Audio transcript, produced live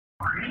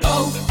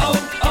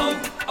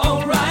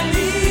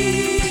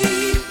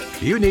O'Reilly.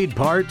 You need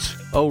parts?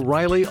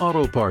 O'Reilly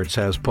Auto Parts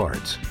has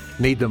parts.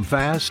 Need them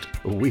fast?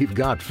 We've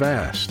got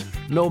fast.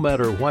 No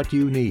matter what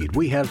you need,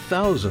 we have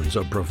thousands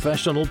of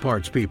professional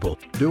parts people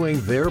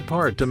doing their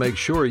part to make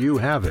sure you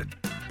have it.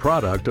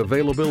 Product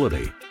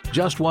availability.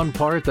 Just one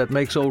part that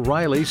makes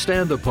O'Reilly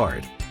stand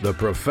apart. The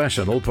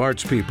professional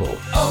parts people.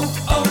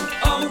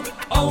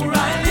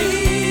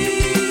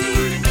 O'Reilly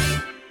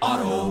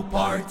Auto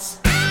Parts.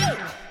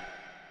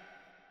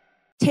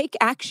 Take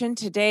action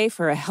today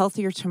for a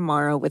healthier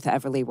tomorrow with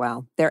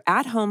Everlywell. Their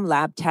at-home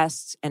lab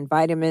tests and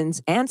vitamins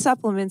and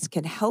supplements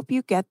can help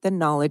you get the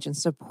knowledge and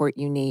support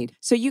you need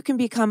so you can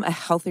become a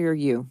healthier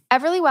you.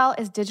 Everlywell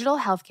is digital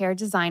healthcare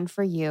designed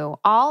for you,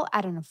 all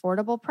at an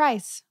affordable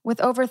price. With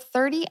over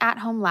 30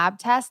 at-home lab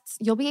tests,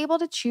 you'll be able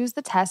to choose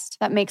the test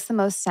that makes the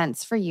most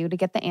sense for you to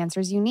get the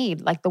answers you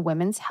need, like the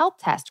Women's Health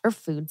Test or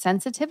Food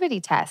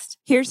Sensitivity Test.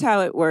 Here's how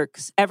it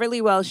works.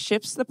 Everlywell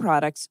ships the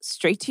products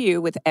straight to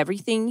you with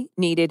everything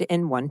needed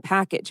in one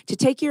package. To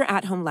take your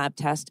at-home lab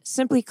test,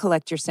 simply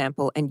collect your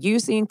sample and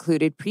use the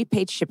included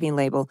prepaid shipping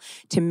label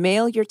to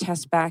mail your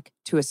test back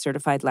to a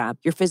certified lab.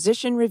 Your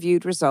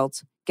physician-reviewed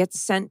results get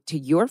sent to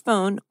your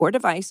phone or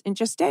device in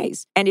just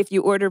days. And if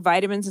you order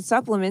vitamins and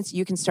supplements,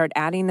 you can start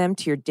adding them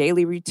to your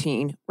daily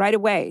routine right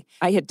away.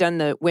 I had done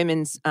the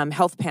women's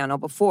health panel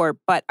before,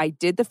 but I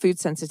did the food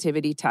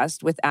sensitivity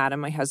test with Adam,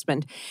 my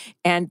husband,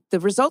 and the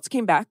results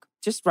came back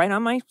just right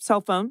on my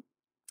cell phone.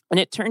 And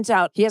it turns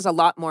out he has a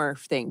lot more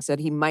things that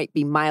he might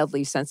be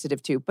mildly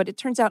sensitive to, but it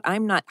turns out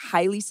I'm not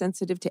highly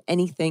sensitive to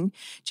anything.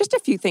 Just a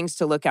few things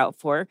to look out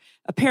for.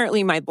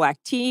 Apparently my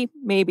black tea,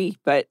 maybe,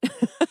 but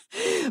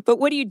but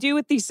what do you do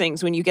with these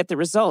things when you get the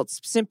results?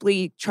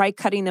 Simply try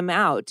cutting them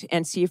out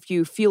and see if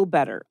you feel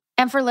better.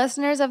 And for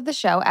listeners of the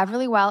show,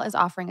 Everlywell is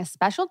offering a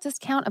special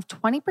discount of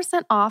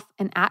 20% off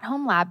an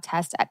at-home lab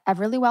test at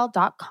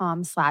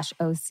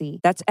everlywell.com/OC.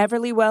 That's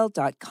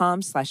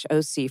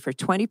everlywell.com/OC for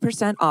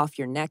 20% off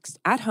your next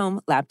at-home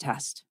lab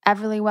test.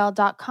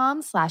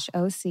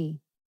 everlywell.com/OC.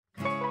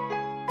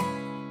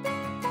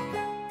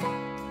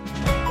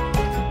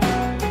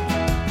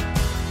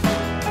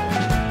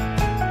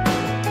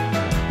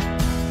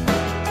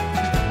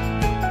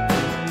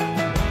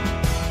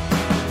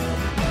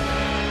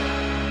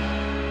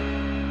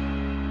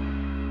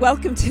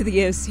 Welcome to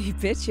the OC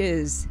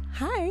Bitches.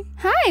 Hi.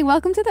 Hi,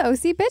 welcome to the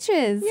OC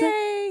Bitches.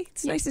 Yay.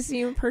 It's nice to see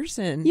you in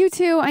person. You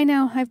too. I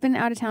know. I've been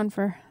out of town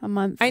for a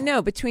month. I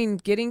know. Between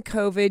getting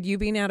COVID, you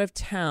being out of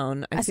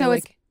town, I feel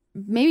it's like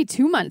maybe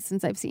 2 months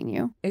since I've seen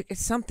you.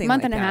 it's something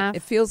month like and a that. half.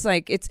 It feels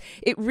like it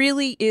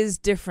really is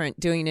different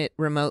doing it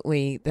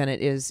remotely than it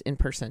is in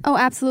person. Oh,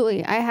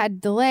 absolutely. I had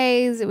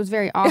delays. It was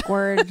very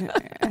awkward.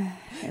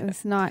 It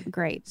was not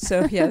great.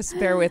 So yes,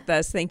 bear with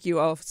us. Thank you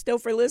all still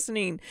for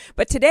listening.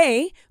 But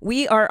today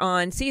we are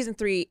on season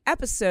 3,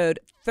 episode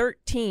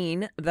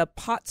 13, The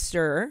Pot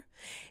Stirrer.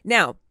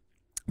 Now,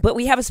 but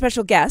we have a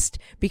special guest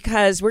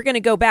because we're going to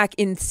go back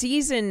in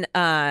season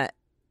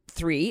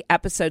 3,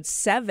 episode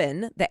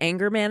 7, The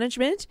Anger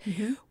Management.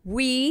 Mm-hmm.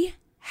 We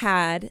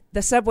had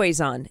the Subways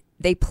on.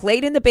 They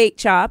played in the bake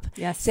shop.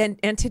 Yes.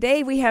 And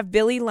today we have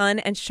Billy Lunn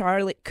and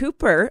Charlotte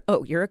Cooper.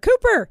 Oh, you're a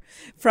Cooper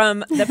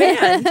from the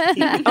band.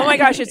 Oh my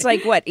gosh. It's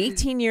like,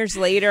 18 years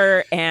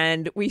later,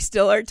 and we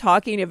still are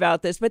talking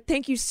about this. But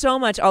thank you so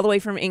much, all the way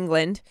from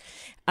England.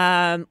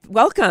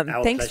 Welcome.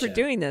 Our Thanks pleasure. for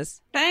doing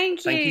this.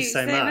 Thank you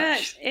so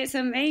much. It's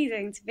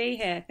amazing to be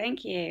here.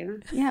 Thank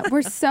you. Yeah,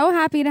 we're so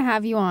happy to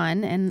have you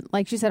on. And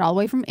like she said, all the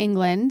way from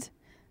England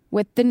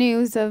with the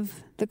news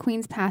of the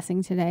Queen's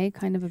passing today.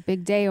 Kind of a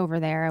big day over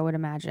there, I would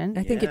imagine.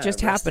 I think it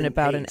just happened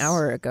about an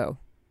hour ago.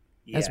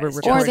 As we're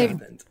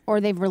recording. Or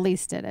they've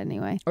released it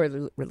anyway.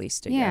 Or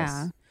released it,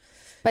 yeah. Yes.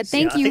 But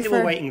thank I you think for... they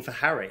were waiting for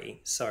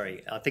Harry.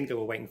 Sorry. I think they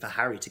were waiting for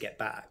Harry to get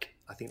back.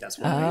 I think that's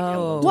why.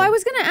 Well, I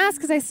was going to ask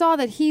because I saw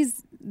that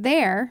he's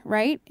there,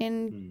 right?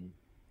 In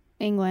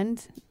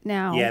England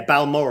now. Yeah,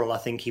 Balmoral, I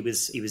think he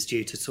was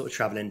due to sort of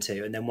travel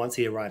into. And then once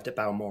he arrived at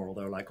Balmoral,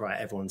 they were like, right,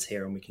 everyone's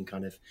here and we can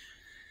kind of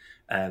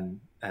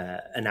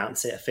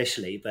announce it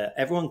officially. But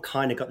everyone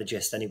kind of got the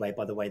gist anyway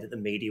by the way that the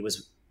media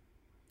was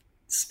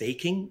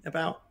speaking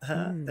about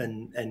her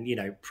and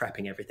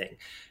prepping everything.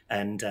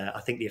 And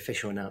I think the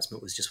official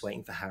announcement was just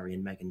waiting for Harry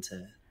and Meghan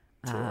to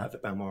arrive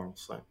at Balmoral.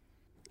 So.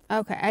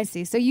 Okay, I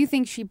see. So you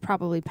think she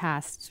probably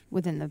passed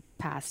within the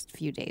past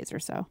few days or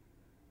so?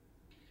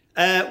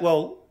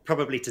 Well,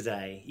 probably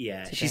today.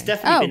 Yeah, she's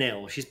definitely been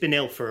ill. She's been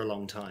ill for a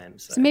long time.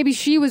 So maybe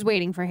she was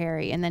waiting for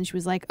Harry, and then she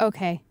was like,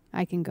 "Okay,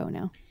 I can go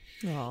now."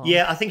 Aww.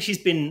 Yeah, I think she's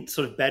been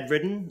sort of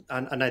bedridden.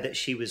 I know that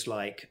she was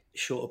like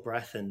short of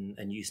breath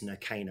and using her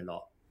cane a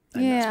lot.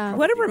 Yeah,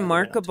 what a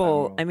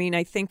remarkable. I mean,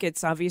 I think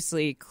it's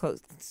obviously close.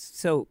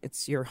 So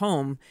it's your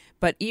home,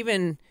 but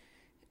even.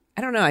 I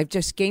don't know. I've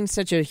just gained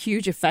such a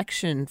huge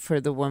affection for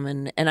the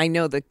woman. And I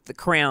know that The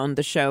Crown,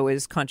 the show,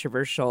 is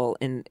controversial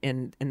in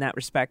that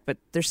respect. But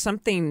there's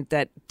something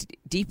that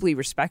deeply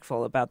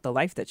respectful about the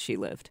life that she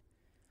lived.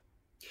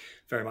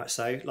 Very much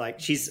so. Like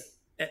she's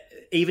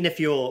even if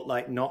you're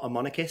like not a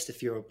monarchist,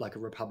 if you're like a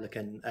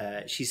Republican,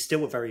 she's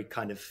still a very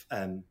kind of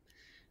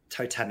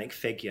totemic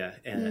figure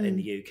in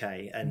the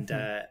UK,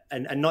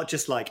 and not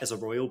just like as a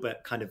royal,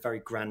 but kind of very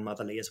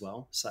grandmotherly as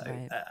well. So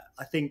Right.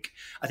 I think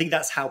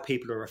that's how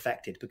people are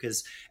affected,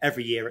 because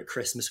every year at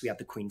Christmas we have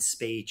the Queen's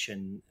speech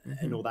and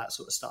all that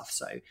sort of stuff.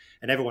 So,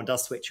 and everyone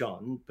does switch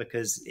on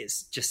because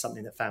it's just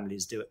something that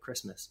families do at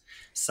Christmas.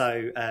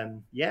 So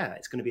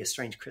it's going to be a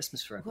strange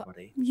Christmas for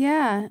everybody.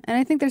 Yeah. And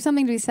I think there's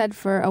something to be said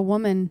for a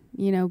woman,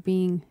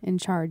 being in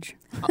charge.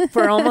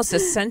 For almost a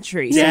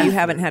century. So Yeah. you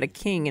haven't had a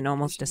king in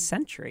almost a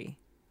century.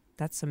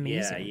 That's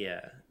amazing.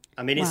 Yeah.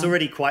 I mean, it's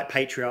already quite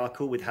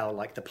patriarchal with how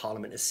like the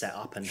parliament is set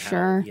up, and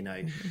how,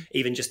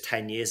 even just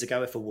 10 years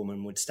ago, if a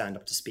woman would stand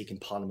up to speak in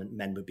parliament,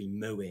 men would be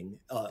mooing,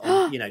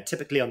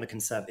 typically on the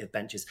conservative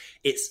benches.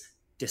 It's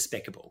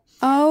despicable.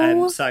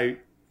 Oh. So,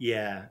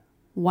 yeah.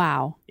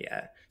 Wow.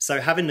 Yeah.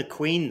 So having the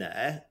Queen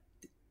there,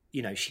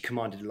 she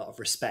commanded a lot of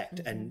respect,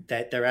 and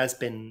there has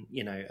been,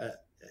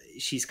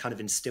 she's kind of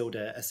instilled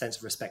a sense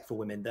of respect for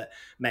women that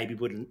maybe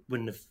wouldn't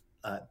have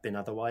been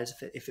otherwise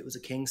if it was a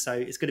king. So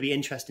it's going to be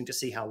interesting to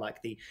see how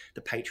like the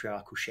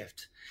patriarchal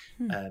shift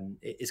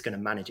is going to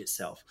manage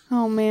itself.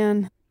 Oh,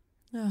 man.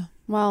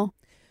 Well,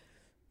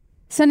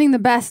 sending the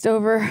best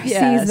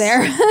overseas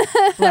there.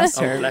 Bless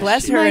her. bless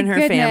Bless you. her My and her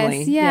goodness.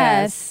 family.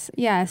 Yes.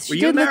 Well,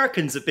 you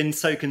Americans have been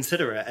so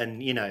considerate,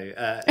 and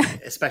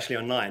especially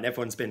online,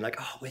 everyone's been like,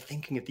 "Oh, we're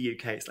thinking of the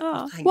UK." It's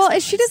like, thanks, Well,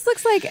 guys. she just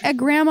looks like a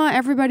grandma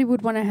everybody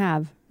would want to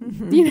have.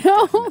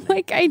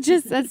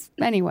 That's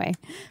anyway,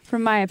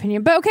 from my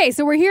opinion. But okay,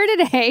 so we're here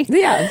today.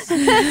 Yes.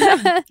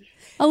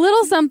 A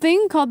little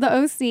something called the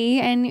OC,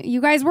 and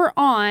you guys were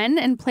on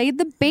and played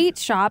the bait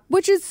shop,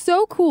 which is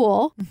so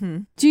cool.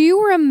 Do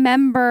you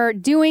remember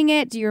doing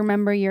it? Do you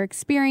remember your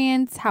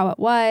experience, how it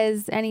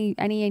was?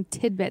 Any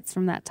tidbits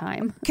from that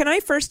time? Can I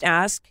first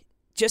ask,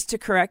 just to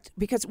correct,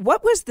 because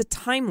what was the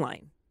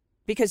timeline?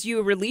 Because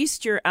you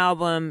released your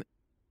album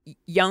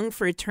Young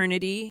for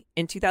Eternity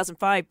in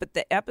 2005, but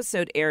the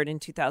episode aired in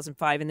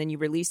 2005, and then you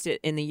released it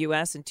in the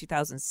US in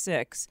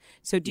 2006.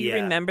 So do you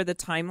remember the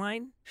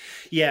timeline?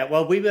 Yeah,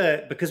 well,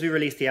 because we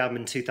released the album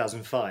in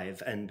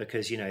 2005, and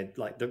because,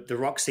 like the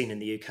rock scene in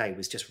the UK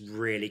was just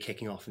really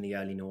kicking off in the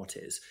early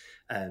noughties.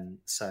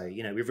 So,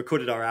 we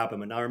recorded our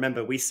album, and I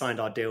remember we signed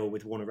our deal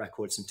with Warner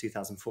Records in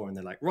 2004, and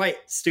they're like, right,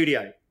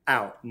 studio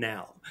out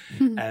now.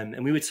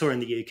 And we would tour in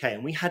the UK,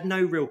 and we had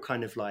no real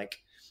kind of like,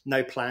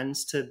 no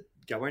plans to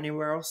go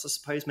anywhere else. I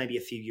suppose maybe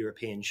a few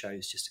European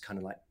shows just to kind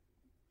of like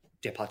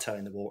dip our toe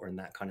in the water and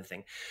that kind of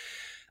thing.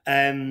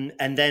 And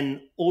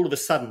then all of a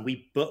sudden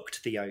we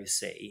booked the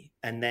OC,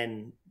 and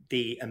then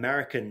the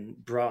American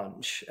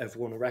branch of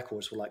Warner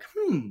Records were like,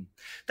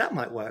 that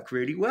might work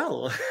really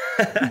well.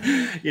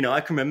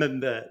 I can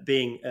remember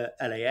being at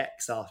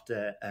LAX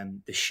after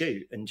the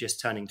shoot and just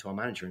turning to our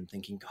manager and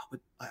thinking, God,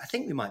 I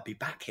think we might be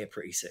back here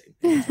pretty soon.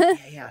 And he was like,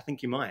 yeah, I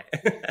think you might.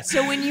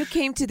 So when you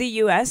came to the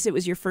US, it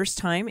was your first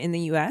time in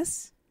the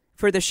US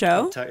for the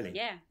show? Oh, totally.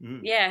 Yeah.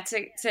 Yeah.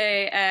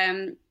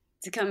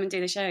 To come and do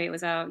the show, it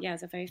was our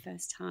very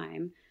first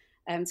time.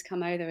 To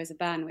come over as a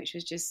band, which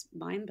was just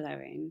mind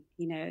blowing.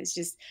 It's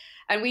just,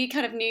 and we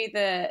kind of knew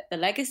the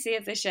legacy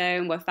of the show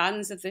and were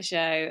fans of the show,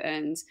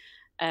 and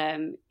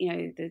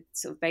the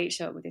sort of bait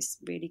shop with this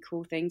really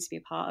cool thing to be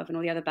a part of, and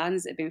all the other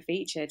bands that had been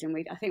featured, and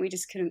I think we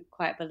just couldn't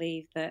quite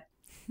believe that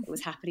it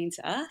was happening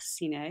to us.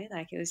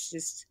 Like it was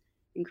just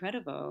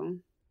incredible.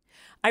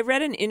 I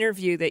read an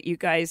interview that you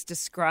guys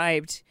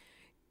described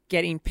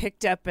getting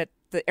picked up at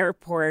the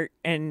airport,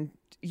 and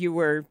you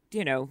were,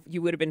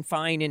 you would have been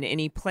fine in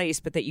any place,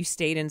 but that you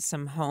stayed in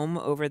some home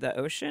over the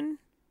ocean.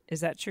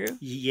 Is that true?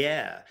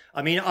 Yeah.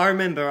 I mean, I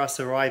remember us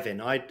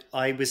arriving. I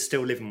was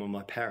still living with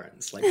my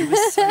parents. Like, we were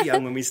so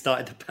young when we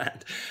started the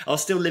band. I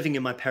was still living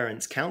in my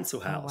parents' council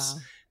house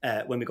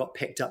when we got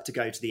picked up to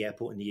go to the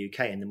airport in the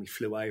UK. And then we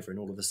flew over, and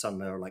all of a sudden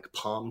there were like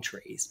palm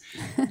trees.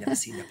 I've never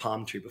seen a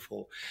palm tree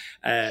before.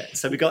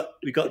 So we got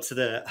to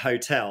the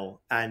hotel,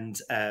 and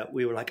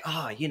we were like,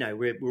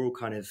 we're all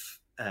kind of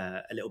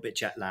a little bit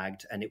jet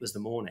lagged, and it was the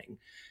morning,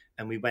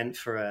 and we went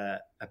for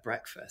a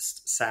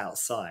breakfast, sat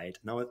outside,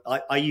 and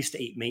I used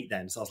to eat meat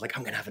then, so I was like,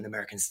 I'm gonna have an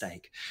American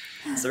steak.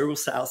 So we're all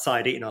sat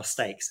outside eating our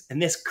steaks,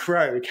 and this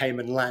crow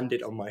came and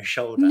landed on my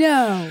shoulder.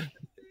 No.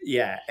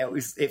 Yeah,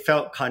 it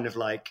felt kind of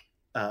like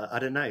I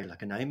don't know,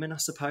 like an omen, I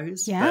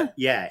suppose. Yeah. But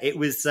yeah, it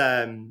was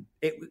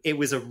it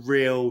was a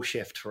real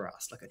shift for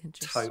us, like a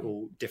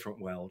total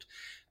different world.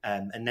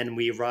 And then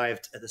we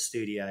arrived at the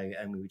studio,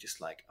 and we were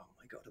just like, oh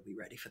my God, are we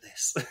ready for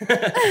this?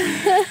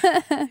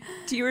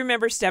 Do you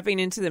remember stepping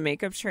into the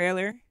makeup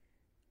trailer?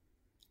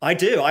 I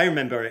do. I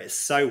remember it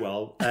so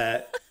well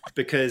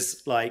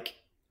because, like,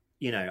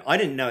 I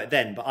didn't know it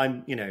then, but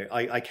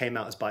I came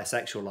out as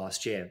bisexual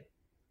last year.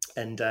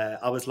 And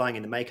I was lying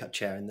in the makeup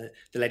chair, and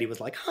the lady was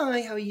like,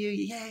 "Hi, how are you?"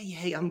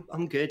 Yeah,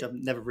 I'm good. I've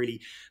never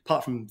really,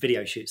 apart from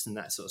video shoots and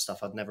that sort of stuff,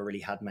 I've never really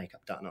had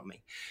makeup done on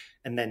me.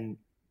 And then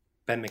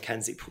Ben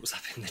McKenzie pulls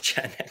up in the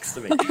chair next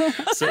to me,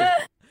 sort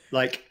of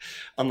like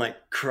I'm like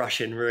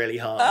crushing really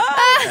hard.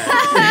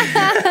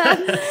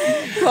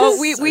 Well,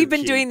 So we've been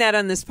cute. doing that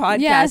on this podcast,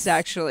 Yes.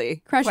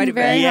 actually. Crushing Quite a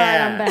bit. very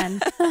Yeah. hard on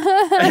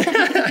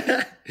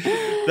Ben.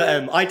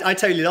 But I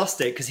totally lost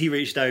it because he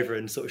reached over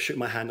and sort of shook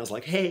my hand. I was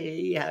like,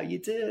 "Hey, how you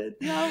doing?"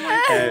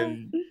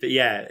 But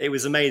yeah, it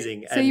was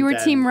amazing. So you were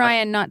Team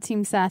Ryan, not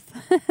Team Seth.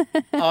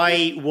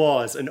 I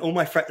was, and all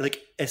my friends,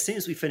 like as soon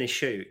as we finished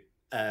shoot,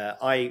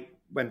 I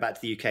went back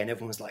to the UK and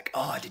everyone was like,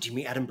 "Oh, did you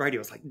meet Adam Brody?" I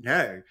was like,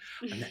 "No,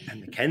 I met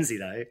Ben Mackenzie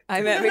though."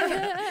 I met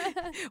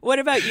What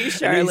about you,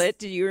 Charlotte?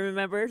 Do you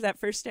remember that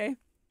first day?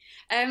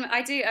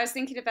 I do. I was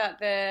thinking about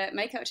the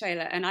makeup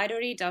trailer, and I'd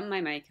already done my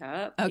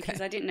makeup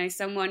because I didn't know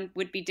someone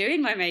would be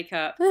doing my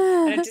makeup.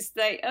 And I'm just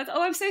like,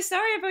 oh, I'm so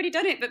sorry, I've already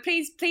done it, but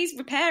please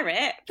repair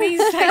it. Please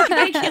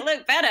make it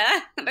look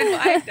better than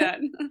what I've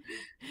done.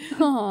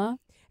 Aw.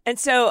 And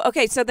so,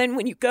 okay, so then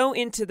when you go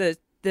into the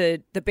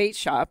bait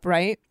shop,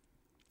 right?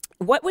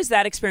 What was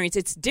that experience?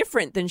 It's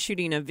different than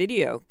shooting a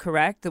video,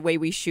 correct? The way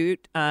we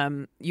shoot,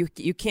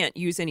 you can't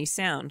use any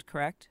sound,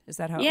 correct? Is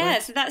that how it Yeah,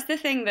 works? so that's the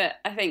thing that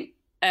I think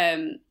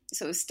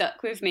sort of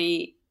stuck with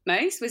me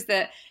most was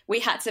that we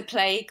had to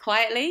play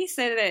quietly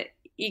so that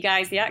you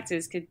guys, the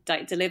actors, could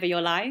like deliver your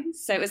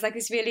lines. So it was like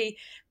this really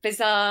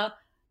bizarre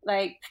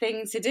like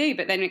thing to do,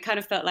 but then it kind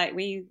of felt like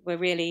we were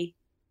really,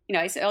 you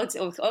know, it's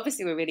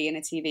obviously we're really in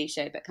a TV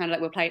show, but kind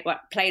of like we're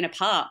playing a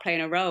part,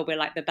 playing a role. We're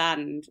like the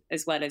band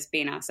as well as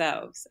being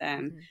ourselves.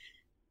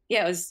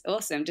 Yeah, it was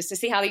awesome just to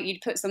see how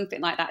you'd put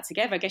something like that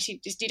together. I guess you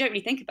don't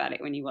really think about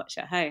it when you watch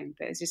at home,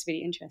 but it was just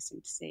really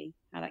interesting to see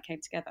how that came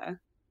together.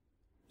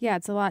 Yeah,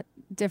 it's a lot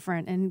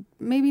different and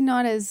maybe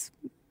not as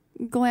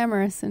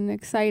glamorous and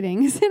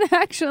exciting as it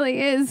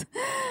actually is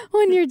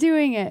when you're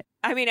doing it.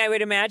 I mean, I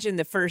would imagine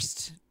the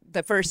first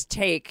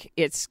take,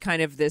 it's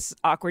kind of this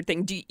awkward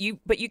thing.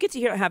 But you get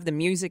to have the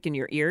music in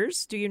your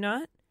ears, do you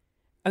not?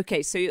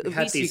 Okay, so at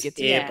least you get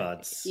to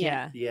earbuds.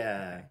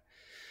 Yeah.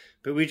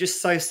 But we're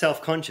just so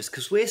self-conscious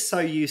because we're so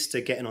used to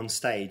getting on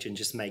stage and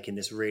just making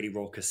this really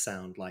raucous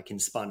sound. Like in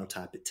Spinal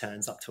Tap, it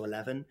turns up to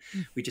 11.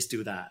 We just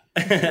do that.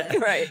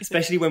 Right.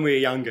 Especially when we were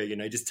younger, you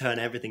know, just turn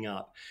everything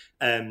up.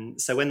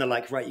 So when they're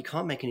like, right, you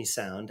can't make any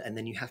sound. And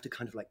then you have to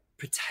kind of like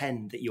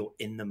pretend that you're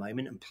in the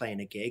moment and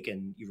playing a gig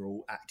and you're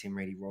all acting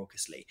really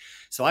raucously.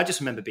 So I just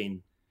remember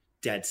being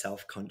dead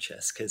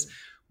self-conscious because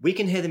we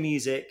can hear the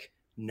music.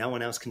 No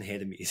one else can hear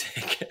the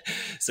music.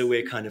 So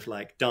we're kind of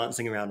like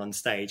dancing around on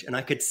stage and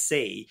I could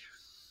see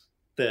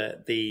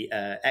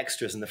the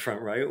extras in the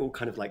front row all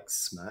kind of like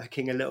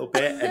smirking a little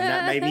bit, and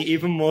that made me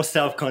even more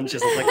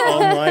self-conscious. I was like, oh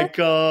my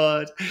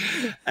God.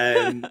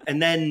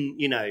 And then,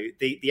 you know,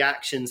 the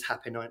action's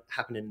happening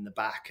in the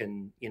back,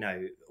 and, you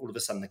know, all of a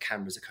sudden the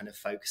cameras are kind of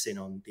focusing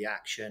on the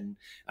action.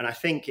 And I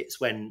think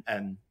it's when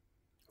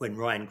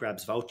Ryan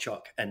grabs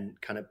Volchok and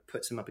kind of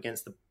puts him up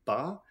against the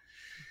bar.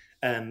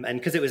 And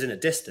because it was in a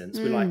distance,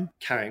 we're like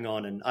carrying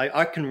on. And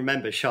I can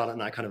remember Charlotte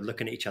and I kind of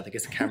looking at each other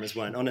because the cameras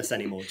weren't on us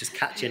anymore, just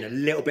catching a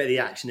little bit of the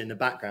action in the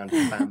background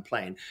of the band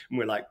playing. And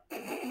we're like,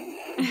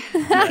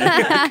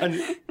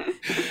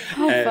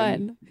 How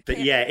fun.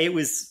 But yeah, it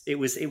was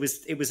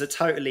a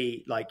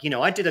totally like, you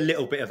know, I did a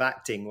little bit of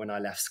acting when I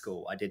left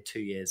school. I did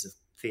 2 years of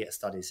theatre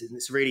studies, and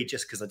it's really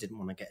just because I didn't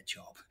want to get a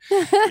job.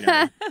 You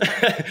know?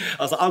 I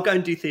was like, I'll go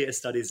and do theatre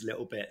studies a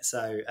little bit.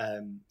 So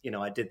you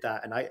know, I did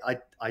that, and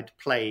I'd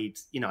played,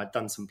 you know, I'd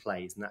done some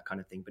plays and that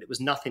kind of thing, but it was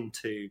nothing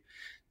to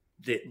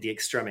the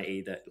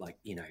extremity that, like,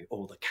 you know,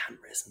 all the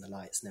cameras and the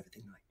lights and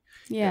everything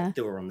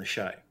that were on the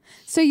show.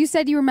 So you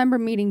said you remember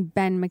meeting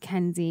Ben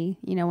Mackenzie,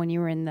 you know, when you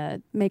were in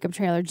the makeup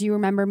trailer. Do you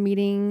remember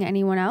meeting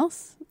anyone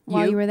else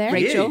while you were there?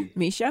 Rachel,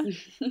 Misha?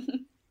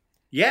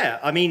 Yeah,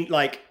 I mean,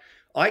 like,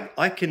 I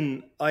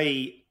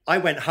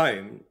went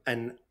home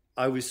and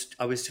I was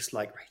just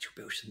like, Rachel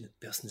Bilson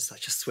is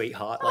such a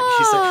sweetheart. Like,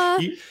 she's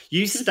like,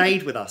 you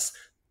stayed with us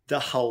the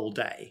whole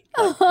day.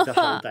 Like, the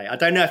whole day. I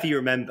don't know if you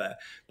remember,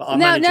 but our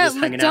manager was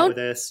hanging out with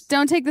us.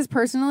 Don't take this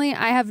personally.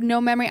 I have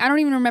no memory. I don't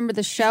even remember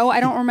the show. I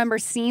don't remember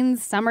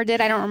scenes. Summer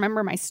did. I don't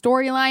remember my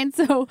storyline.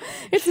 So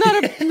it's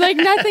not like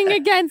nothing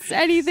against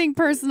anything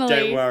personally.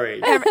 Don't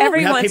worry.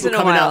 Every once in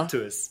a while, up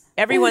to us.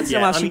 Every once in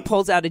a while, she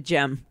pulls out a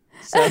gem.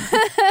 So.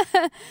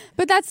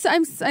 But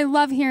I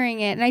love hearing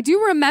it, and I do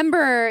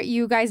remember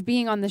you guys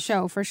being on the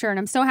show for sure, and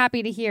I'm so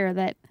happy to hear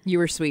that you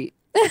were sweet.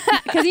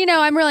 Because, you know,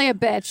 I'm really a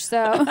bitch,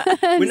 so.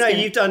 Well, no,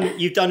 you've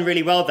done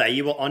really well there.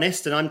 You were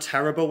honest, and I'm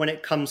terrible when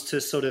it comes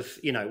to sort of,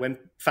 you know, when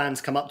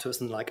fans come up to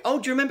us and like, oh,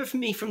 do you remember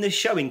me from this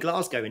show in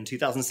Glasgow in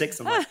 2006?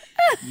 I'm like,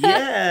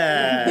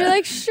 yeah. You're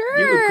like, sure.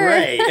 You were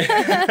great.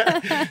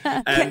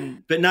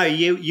 But no,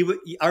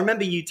 I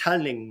remember you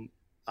telling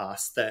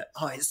us that,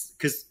 it's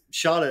because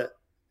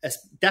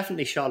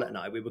definitely Charlotte and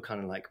I, we were kind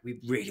of like, we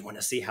really want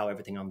to see how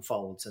everything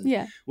unfolds.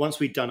 And once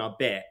we'd done our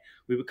bit,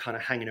 we were kind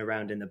of hanging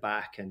around in the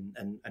back and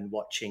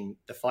watching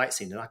the fight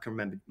scene. And I can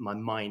remember my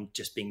mind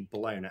just being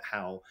blown at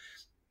how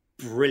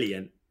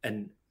brilliant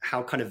and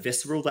how kind of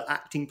visceral the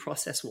acting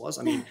process was.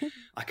 I mean,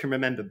 I can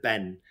remember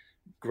Ben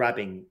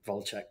grabbing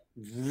Volchek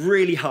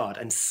really hard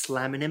and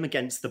slamming him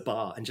against the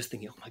bar and just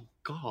thinking, oh my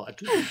God,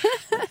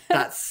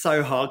 that's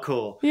so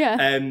hardcore.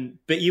 Yeah.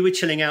 But you were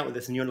chilling out with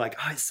us and you're like,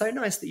 oh, it's so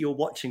nice that you're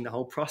watching the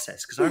whole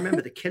process. Because I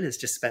remember the Killers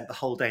just spent the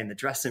whole day in the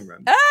dressing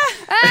room.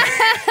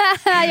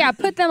 Yeah,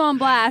 put them on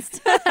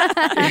blast. Sorry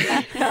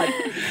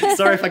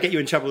if I get you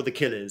in trouble with the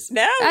Killers.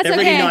 No, That's they're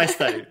okay. really nice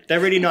though.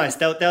 They're really nice.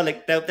 They'll be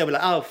like,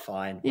 oh,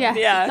 fine. Yeah.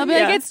 Yeah, They'll be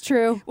like, yeah. it's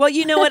true. Well,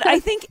 you know what? I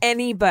think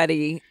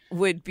anybody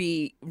would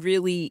be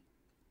really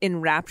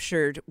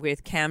enraptured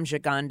with Cam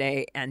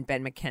Gigande and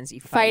Ben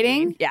McKenzie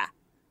fighting. Yeah.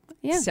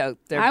 Yeah. So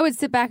they're I would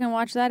sit back and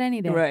watch that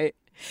any day. right.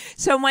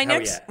 So my Hell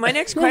next yeah. my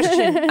next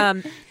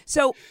question.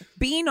 So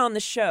being on the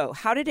show,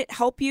 how did it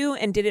help you,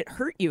 and did it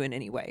hurt you in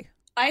any way?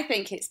 I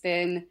think it's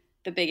been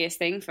the biggest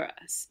thing for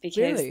us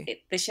because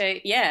Really? the show,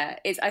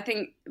 it's. I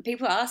think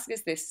people ask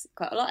us this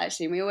quite a lot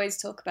actually, and we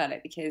always talk about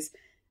it because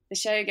the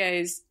show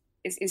goes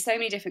is in so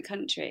many different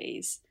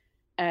countries,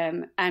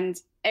 and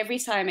every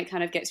time it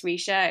kind of gets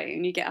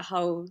reshown, you get a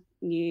whole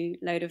new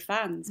load of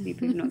fans,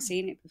 people who've not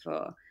seen it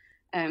before,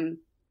 and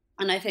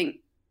I think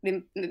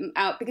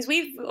because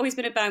we've always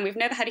been a band, we've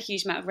never had a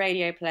huge amount of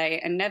radio play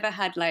and never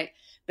had like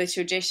the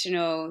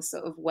traditional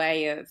sort of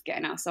way of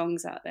getting our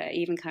songs out there,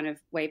 even kind of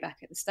way back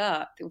at the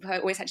start. We've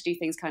always had to do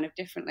things kind of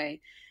differently.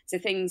 So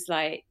things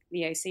like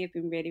the OC have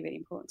been really, really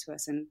important to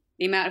us. And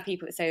the amount of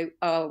people that say,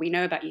 oh, we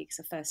know about you because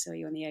I first saw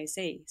you on the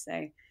OC.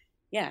 So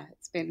yeah,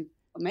 it's been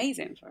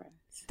amazing for us.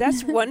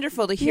 That's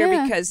wonderful to hear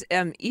Yeah. because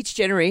each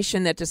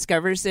generation that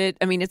discovers it,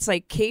 I mean, it's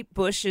like Kate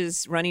Bush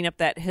is running up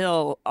that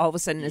hill all of a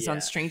sudden is Yeah.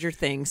 on Stranger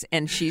Things,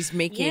 and she's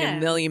making Yeah. $1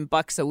 million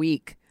a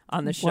week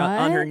on the show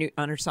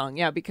on her song.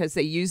 Yeah, because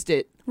they used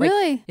it. Like,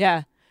 Really?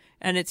 Yeah.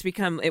 And it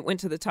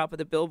went to the top of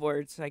the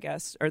billboards, I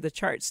guess, or the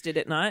charts, did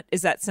it not?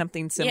 Is that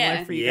something similar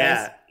Yeah. for you Yeah.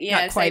 guys?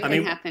 Yeah, Not quite. same I thing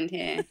mean- happened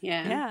here.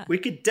 Yeah. Yeah. We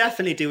could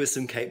definitely do with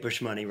some Kate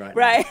Bush money right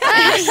Right.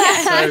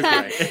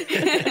 now.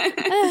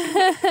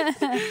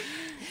 So great.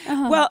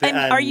 Well, But,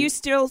 and are you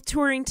still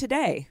touring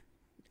today?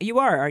 You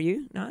are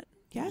you not?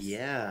 Yes.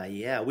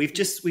 Yeah. We've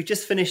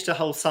just finished a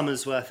whole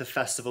summer's worth of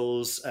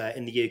festivals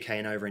in the UK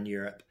and over in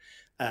Europe,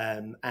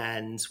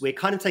 and we're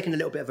kind of taking a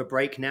little bit of a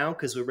break now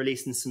because we're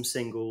releasing some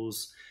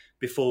singles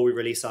before we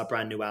release our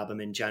brand new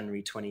album in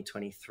January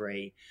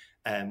 2023,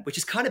 which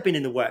has kind of been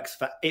in the works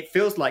for. It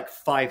feels like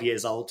 5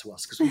 years old to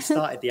us because we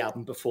started the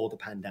album before the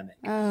pandemic.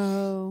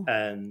 Oh.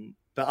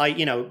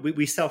 But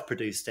we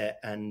self-produced it,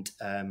 and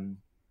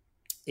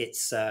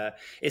it's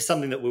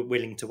something that we're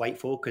willing to wait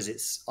for because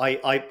it's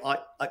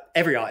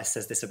every artist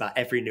says this about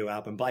every new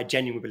album, but I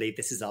genuinely believe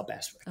this is our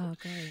best record. Oh,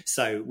 great.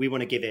 So we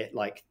want to give it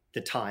like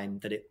the time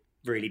that it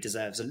really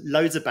deserves. And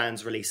loads of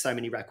bands released so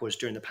many records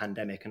during the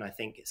pandemic, and I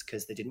think it's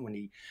because they didn't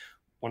really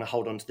want to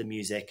hold on to the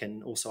music,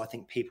 and also I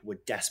think people were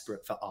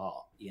desperate for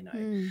art.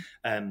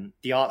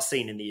 The art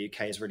scene in the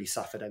UK has really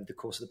suffered over the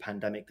course of the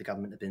pandemic. The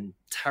government have been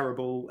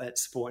terrible at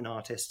supporting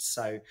artists,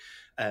 so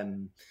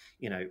fans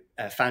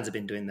have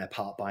been doing their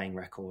part, buying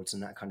records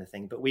and that kind of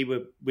thing. But we've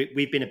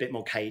been a bit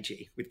more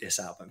cagey with this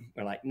album.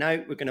 We're like,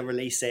 no, we're going to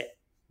release it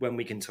when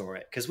we can tour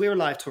it, because we're a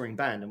live touring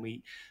band and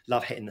we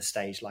love hitting the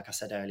stage. Like I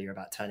said earlier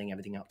about turning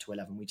everything up to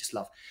 11, we just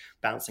love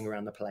bouncing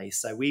around the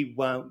place. So we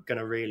weren't going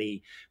to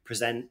really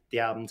present the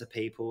album to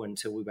people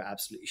until we were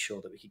absolutely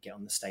sure that we could get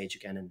on the stage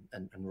again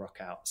and rock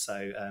out.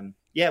 So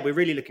we're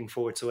really looking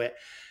forward to it.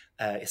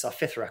 It's our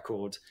 5th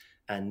record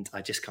and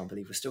I just can't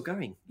believe we're still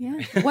going.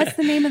 Yeah. What's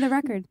the name of the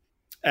record?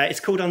 It's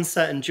called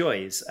Uncertain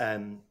Joys.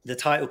 The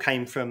title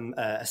came from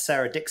a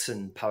Sarah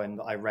Dixon poem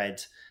that I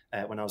read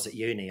when I was at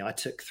uni. I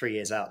took 3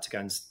 years out to go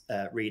and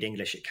read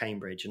English at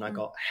Cambridge, and I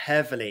got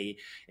heavily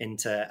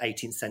into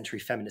 18th century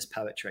feminist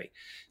poetry.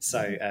 So,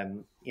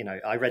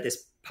 I read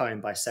this poem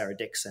by Sarah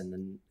Dixon,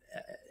 and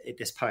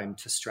this poem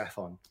to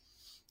Strephon.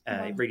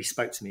 It really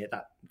spoke to me at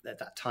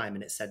that time,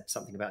 and it said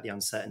something about the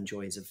uncertain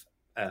joys of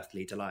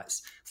earthly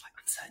delights. It's like,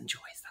 uncertain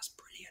joys, that's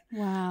brilliant.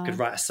 Wow. Could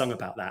write a song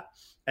about that.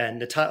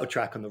 And the title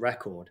track on the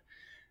record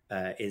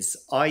is,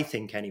 I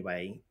think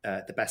anyway,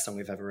 the best song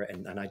we've ever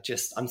written. And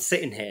I'm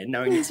sitting here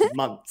knowing it's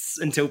months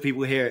until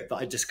people hear it,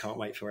 but I just can't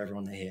wait for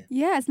everyone to hear.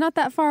 Yeah, it's not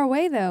that far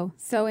away though.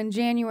 So in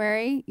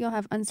January, you'll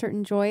have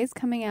Uncertain Joys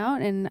coming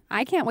out, and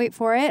I can't wait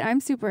for it. I'm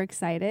super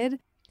excited.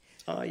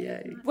 Oh,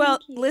 yay. Well,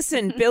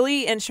 listen,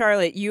 Billy and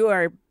Charlotte, you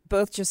are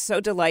both just so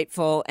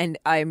delightful, and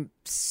I'm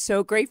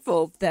so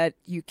grateful that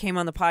you came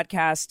on the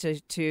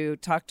podcast to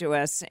talk to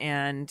us,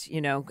 and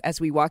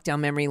as we walk down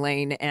memory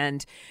lane.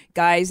 And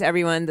guys,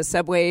 everyone, the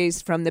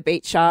Subways from the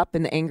Bait Shop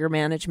and the Anger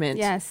Management,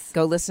 Yes.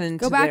 go listen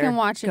Go to back and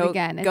watch it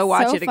again. It's go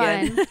watch so it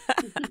again. fun.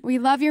 We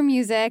love your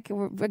music.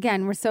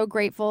 We're so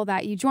grateful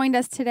that you joined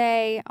us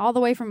today, all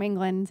the way from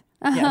England.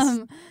 Yes.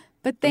 And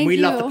But thank we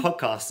you. love the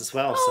podcast as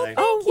well. So Thank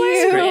it's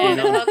you. great being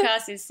The on.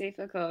 podcast is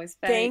super cool. It's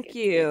very Thank good.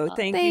 you.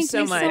 Thank you Thank so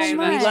you much. so We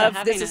much. love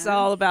for this having is us.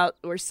 all about,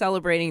 we're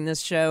celebrating this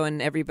show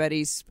and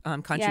everybody's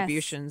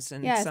contributions,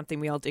 and Yes. something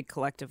we all did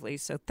collectively.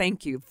 So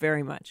thank you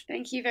very much.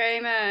 Thank you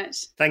very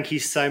much. Thank you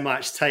so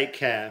much. Take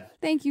care.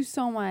 Thank you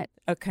so much.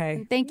 Okay.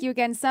 And thank you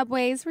again,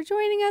 Subways, for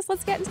joining us.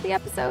 Let's get into the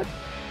episode.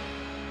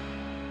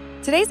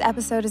 Today's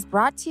episode is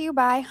brought to you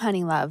by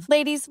Honeylove.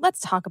 Ladies, let's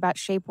talk about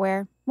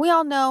shapewear. We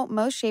all know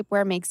most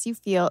shapewear makes you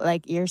feel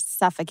like you're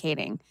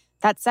suffocating.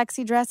 That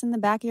sexy dress in the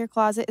back of your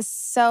closet is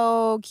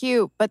so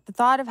cute, but the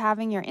thought of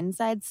having your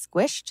insides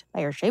squished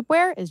by your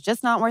shapewear is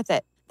just not worth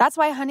it. That's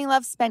why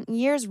Honeylove spent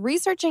years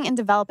researching and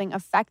developing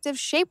effective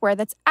shapewear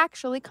that's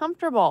actually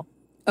comfortable.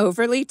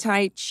 Overly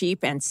tight, cheap,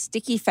 and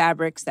sticky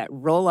fabrics that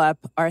roll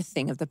up are a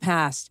thing of the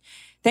past.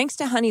 Thanks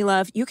to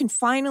Honeylove, you can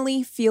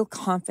finally feel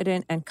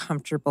confident and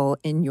comfortable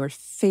in your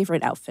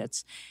favorite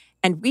outfits.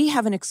 And we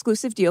have an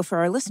exclusive deal for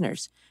our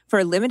listeners. For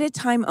a limited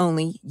time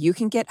only, you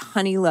can get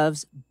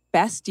Honeylove's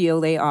best deal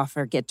they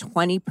offer. Get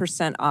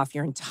 20% off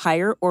your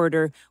entire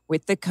order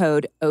with the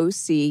code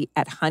OC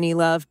at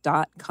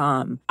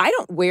honeylove.com. I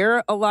don't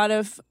wear a lot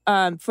of,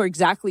 for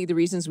exactly the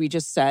reasons we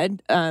just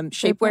said,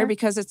 shapewear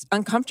because it's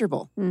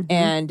uncomfortable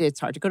and it's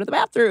hard to go to the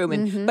bathroom.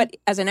 And But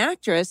as an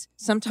actress,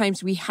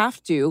 sometimes we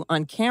have to,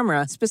 on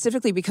camera,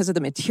 specifically because of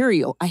the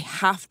material, I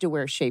have to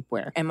wear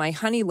shapewear. And my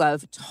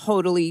Honeylove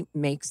totally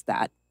makes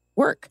that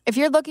work. If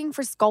you're looking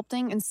for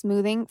sculpting and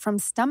smoothing from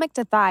stomach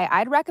to thigh,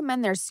 I'd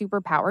recommend their Super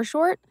Power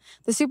Short.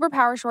 The Super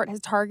Power Short has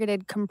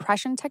targeted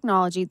compression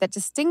technology that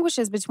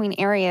distinguishes between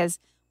areas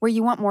where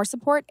you want more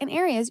support and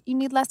areas you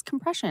need less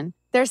compression.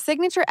 Their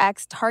Signature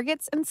X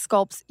targets and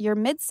sculpts your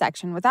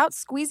midsection without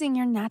squeezing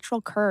your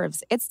natural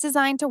curves. It's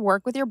designed to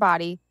work with your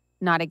body,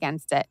 not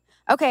against it.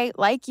 Okay,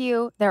 like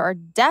you, there are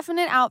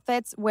definite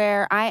outfits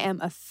where I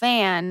am a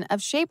fan of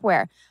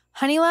shapewear.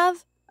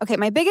 Honeylove, okay,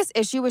 my biggest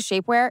issue with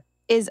shapewear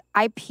is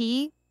I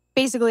pee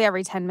basically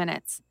every 10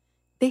 minutes.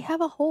 They have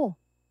a hole,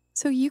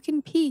 so you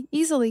can pee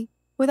easily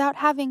without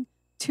having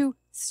to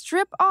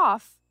strip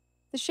off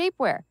the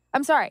shapewear.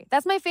 I'm sorry,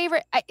 that's my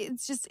favorite.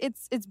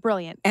 It's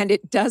brilliant. And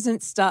it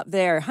doesn't stop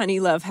there.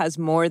 Honeylove has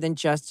more than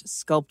just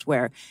sculpt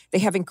wear. They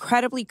have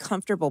incredibly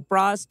comfortable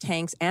bras,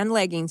 tanks, and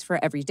leggings for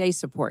everyday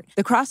support.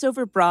 The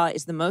crossover bra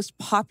is the most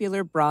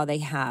popular bra they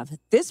have.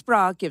 This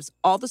bra gives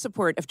all the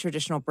support of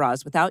traditional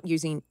bras without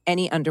using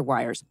any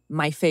underwires.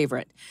 My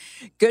favorite.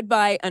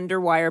 Goodbye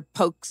underwire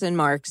pokes and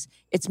marks.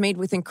 It's made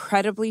with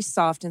incredibly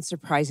soft and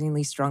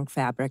surprisingly strong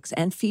fabrics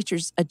and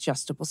features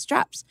adjustable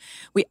straps.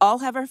 We all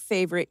have our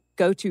favorite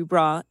go-to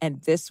bra,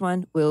 and this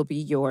one will be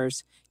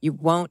yours. You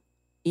won't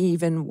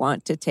even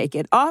want to take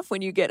it off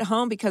when you get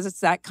home because it's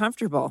that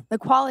comfortable. The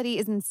quality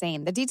is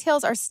insane. The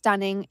details are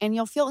stunning, and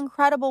you'll feel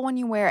incredible when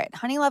you wear it.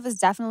 Honeylove is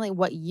definitely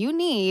what you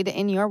need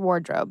in your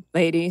wardrobe.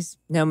 Ladies,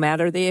 no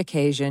matter the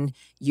occasion,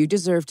 you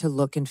deserve to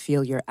look and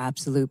feel your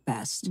absolute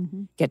best.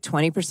 Get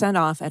 20%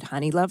 off at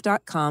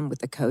honeylove.com with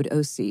the code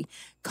OC.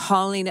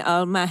 Calling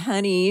all my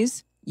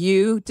honeys,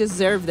 you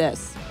deserve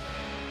this.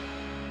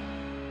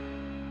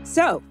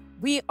 So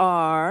we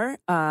are,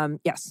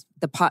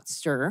 the pot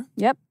stir.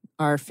 Yep.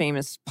 Our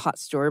famous pot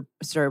stir.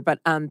 But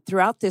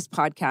throughout this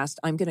podcast,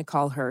 I'm going to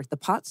call her the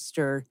pot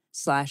stir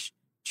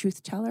 /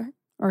 truth teller.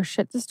 Or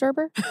shit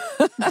disturber.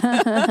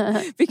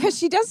 Because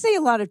she does say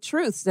a lot of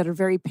truths that are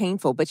very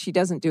painful, but she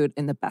doesn't do it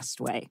in the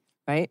best way,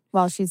 right?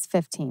 Well, she's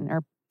 15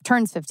 or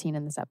turns 15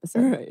 in this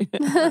episode.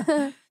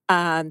 Right.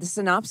 The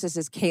synopsis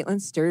is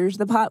Caitlin stirs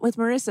the pot with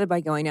Marissa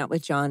by going out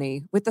with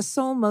Johnny with the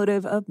sole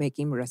motive of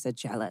making Marissa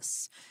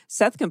jealous.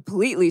 Seth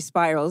completely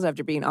spirals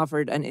after being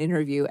offered an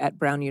interview at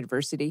Brown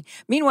University.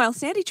 Meanwhile,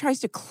 Sandy tries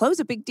to close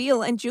a big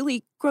deal and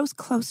Julie grows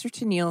closer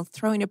to Neil,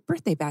 throwing a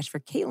birthday bash for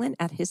Caitlin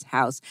at his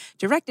house.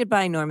 Directed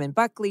by Norman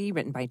Buckley,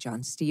 written by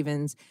John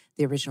Stevens.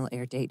 The original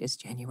air date is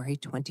January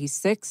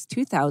 26,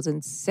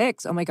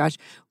 2006. Oh my gosh,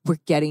 we're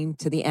getting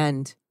to the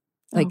end.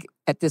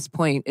 At this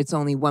point, it's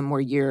only one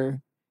more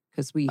year.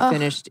 Because we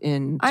finished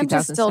in 2007. I'm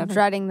just still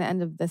dreading the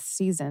end of this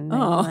season.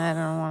 I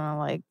don't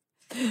want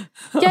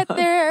to get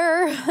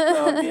there.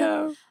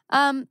 Oh,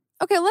 no.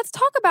 Okay,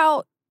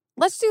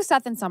 let's do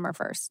Seth and Summer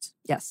first.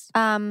 Yes.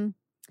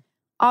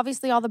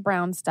 Obviously all the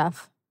Brown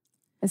stuff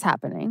is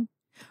happening.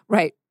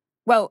 Right.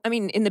 Well, I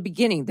mean, in the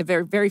beginning, the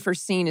very, very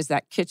first scene is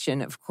that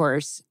kitchen, of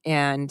course.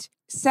 And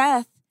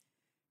Seth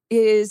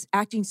is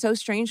acting so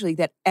strangely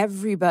that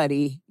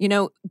everybody,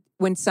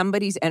 when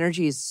somebody's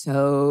energy is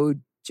so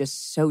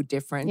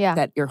different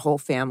that your whole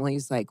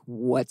family's like,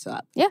 what's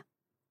up? Yeah.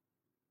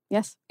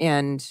 Yes.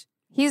 And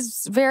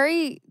he's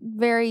very,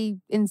 very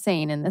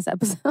insane in this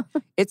episode.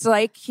 It's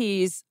like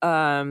he's,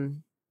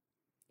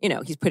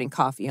 he's putting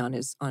coffee on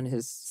his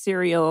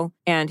cereal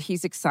and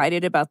he's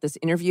excited about this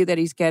interview that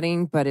he's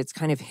getting, but it's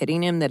kind of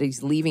hitting him that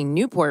he's leaving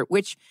Newport,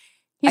 which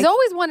he's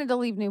always wanted to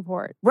leave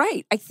Newport.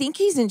 Right. I think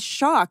he's in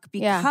shock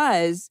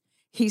because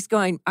he's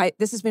going,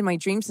 this has been my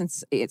dream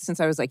since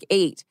I was like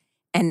 8.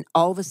 And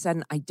all of a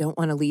sudden, I don't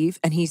want to leave.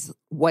 And he's,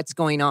 what's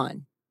going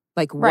on?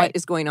 Like, what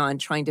is going on?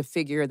 Trying to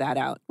figure that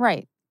out.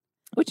 Right.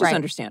 Which is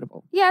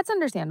understandable. Yeah, it's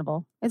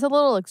understandable. It's a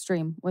little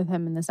extreme with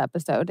him in this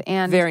episode.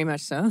 And very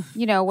much so.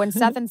 When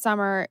Seth and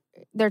Summer,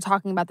 they're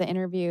talking about the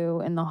interview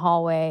in the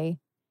hallway.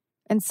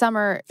 And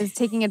Summer is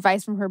taking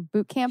advice from her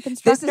boot camp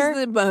instructor. This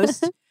is the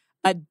most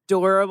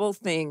adorable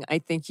thing I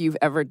think you've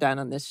ever done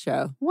on this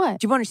show. What?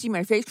 Do you want to see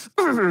my face?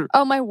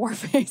 Oh, my war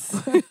face.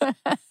 Can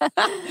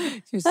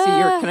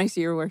I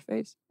see your war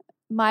face?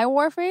 My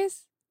war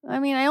face? I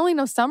mean, I only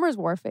know Summer's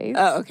war face.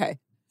 Oh, okay.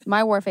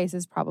 My war face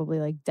is probably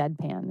like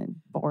deadpan and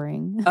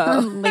boring. Oh.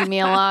 Leave me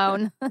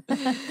alone.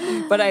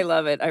 But I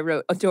love it. I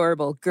wrote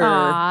adorable. Grr.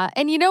 Aw.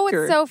 And you know what's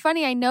Grr. so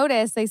funny? I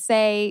noticed they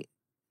say,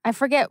 I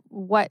forget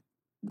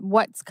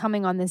what's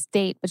coming on this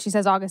date, but she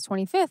says August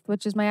 25th,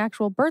 which is my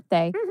actual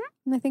birthday. Mhm.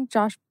 And I think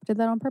Josh did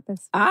that on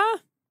purpose,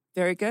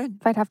 Very good.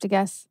 if I'd have to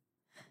guess.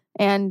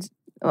 And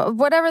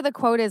whatever the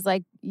quote is,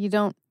 like, you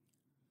don't,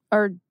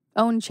 or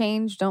own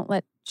change, don't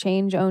let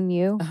change own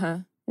you. Uh-huh.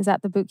 Is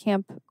that the boot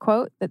camp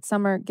quote that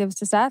Summer gives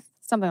to Seth?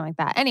 Something like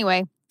that.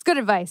 Anyway, it's good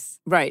advice.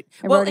 Right.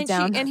 I well, wrote it and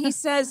down. and he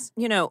says,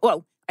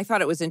 I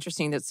thought it was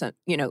interesting that,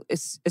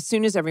 as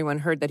soon as everyone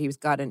heard that he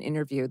got an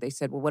interview, they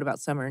said, well, what about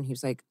Summer? And he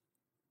was like,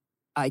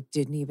 I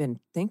didn't even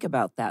think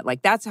about that.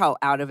 Like, that's how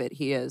out of it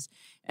he is.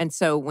 And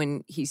so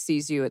when he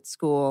sees you at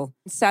school,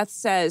 Seth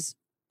says,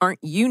 aren't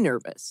you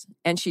nervous?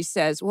 And she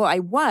says, well, I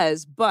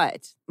was,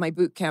 but my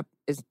boot camp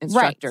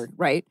instructor,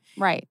 right?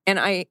 Right. And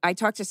I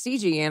talked to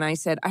CG and I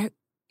said,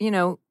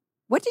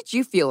 what did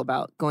you feel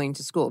about going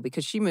to school?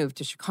 Because she moved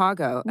to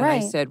Chicago. And I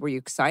Right. said, were you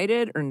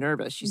excited or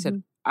nervous? She said,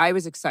 Mhm. I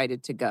was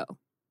excited to go.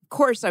 Of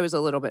course, I was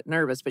a little bit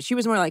nervous, but she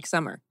was more like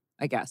Summer,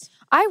 I guess.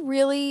 I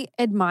really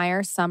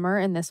admire Summer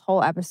in this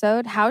whole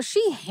episode, how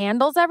she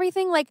handles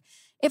everything. Like,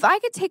 if I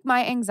could take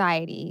my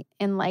anxiety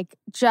and like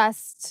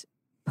just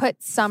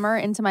put Summer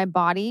into my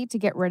body to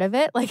get rid of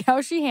it, like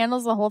how she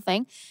handles the whole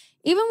thing,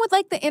 even with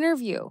like the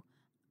interview,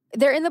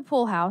 they're in the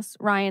pool house,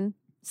 Ryan,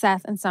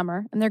 Seth, and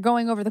Summer, and they're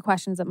going over the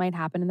questions that might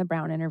happen in the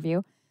Brown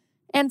interview.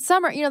 And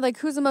Summer, like,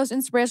 who's the most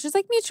inspirational? She's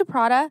like, Mitra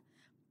Prada.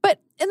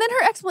 And then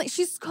her explanation,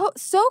 she's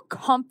so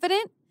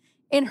confident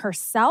in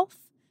herself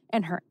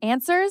and her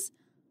answers.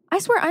 I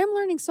swear, I am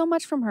learning so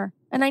much from her.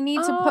 And I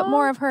need to put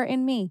more of her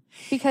in me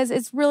because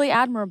it's really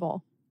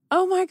admirable.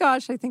 Oh my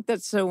gosh, I think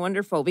that's so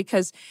wonderful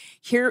because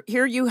here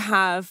you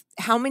have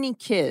how many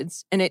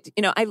kids, and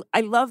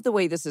I love the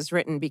way this is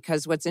written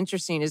because what's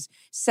interesting is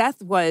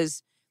Seth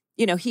was,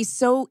 he's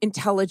so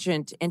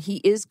intelligent and he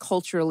is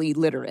culturally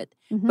literate,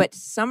 Mhm. but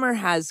Summer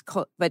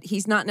but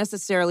he's not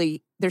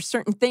necessarily, there's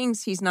certain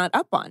things he's not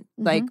up on,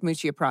 like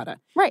Muccia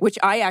Prada, Right. which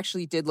I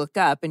actually did look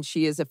up, and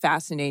she is a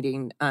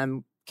fascinating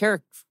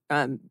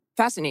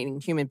fascinating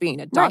human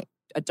being,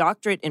 a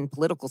doctorate in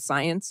political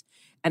science,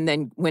 and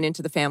then went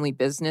into the family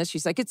business.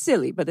 She's like, it's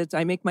silly, but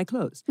I make my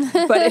clothes.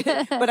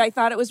 But I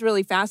thought it was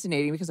really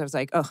fascinating because I was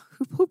like, oh,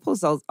 who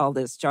pulls all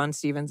this? John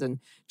Stevens and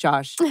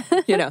Josh,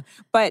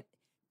 But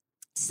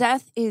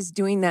Seth is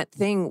doing that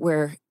thing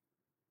where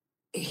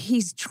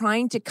he's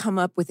trying to come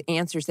up with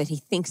answers that he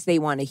thinks they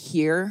want to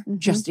hear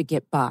just to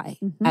get by,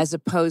 as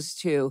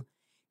opposed to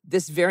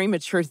this very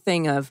mature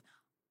thing of,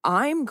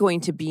 I'm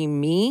going to be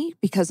me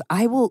because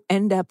I will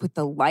end up with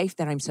the life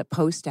that I'm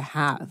supposed to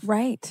have.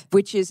 Right.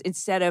 Which is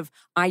instead of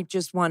I'm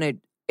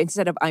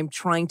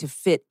trying to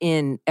fit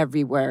in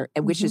everywhere,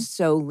 and which is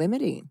so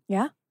limiting.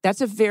 Yeah.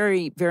 That's a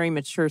very, very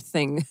mature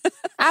thing.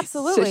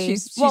 Absolutely. So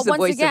she's well, the once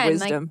voice again, of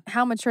wisdom. like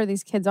how mature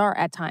these kids are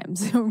at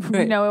times.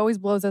 Right. It always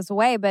blows us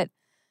away. But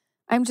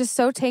I'm just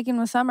so taken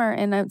with Summer,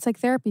 and it's like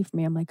therapy for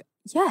me. I'm like,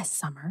 yes,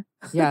 Summer.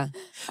 Yeah.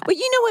 But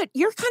you know what?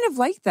 You're kind of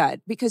like that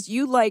because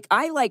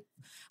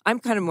I'm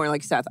kind of more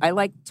like Seth. I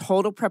like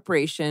total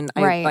preparation.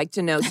 I Right. like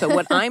to know. So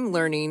what I'm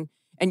learning,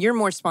 and you're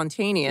more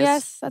spontaneous.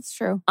 Yes, that's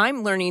true.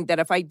 I'm learning that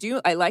if I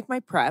like my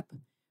prep,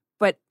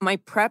 but my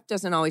prep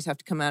doesn't always have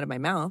to come out of my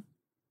mouth.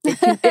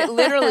 It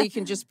literally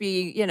can just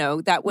be,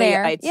 that way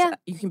There.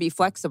 you can be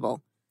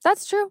flexible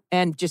That's true.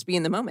 and just be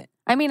in the moment.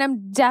 I mean,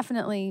 I'm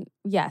definitely,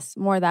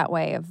 more that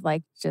way of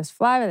like just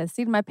fly by the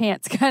seat of my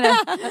pants kind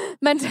of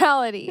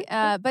mentality.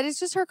 But it's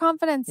just her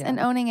confidence and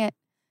owning it.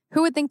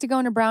 Who would think to go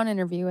in a Brown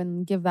interview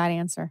and give that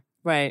answer?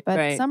 Right, But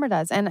right. Summer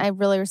does. And I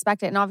really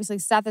respect it. And obviously,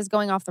 Seth is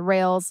going off the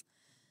rails.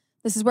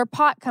 This is where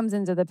pot comes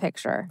into the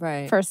picture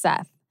for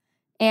Seth.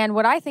 And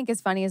what I think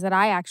is funny is that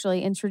I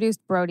actually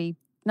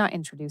not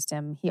introduced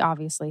him. He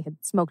obviously had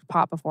smoked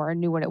pot before and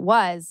knew what it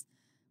was.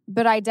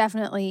 But I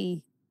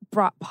definitely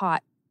brought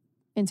pot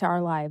into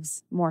our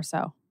lives more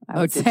so, I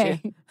would did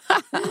say. you?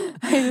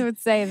 I would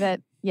say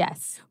that,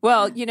 yes.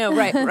 Well,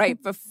 right.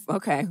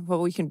 Okay.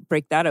 Well, we can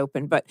break that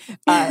open, but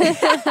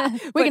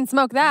We can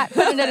smoke that.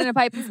 Put it in a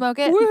pipe and smoke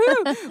it.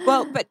 woohoo!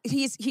 Well, but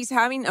he's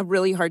having a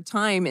really hard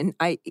time, and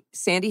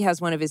Sandy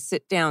has one of his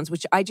sit downs,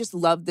 which I just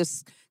love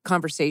this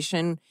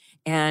conversation,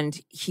 and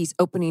he's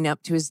opening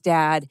up to his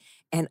dad,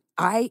 and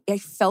I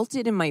felt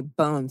it in my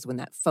bones when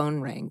that phone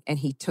rang, and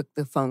he took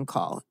the phone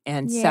call,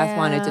 and Seth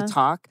wanted to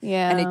talk,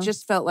 and it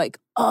just felt like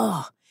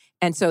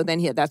and so then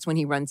that's when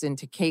he runs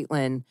into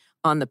Caitlin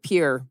on the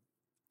pier.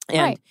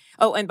 And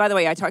and by the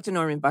way, I talked to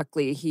Norman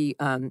Buckley. He,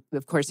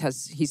 of course,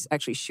 he's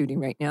actually shooting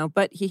right now,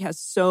 but he has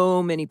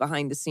so many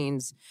behind the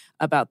scenes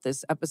about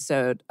this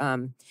episode.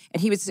 And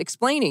he was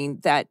explaining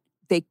that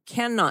they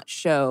cannot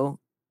show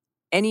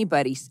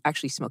anybody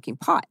actually smoking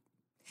pot.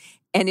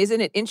 And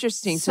isn't it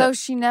interesting? So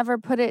she never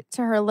put it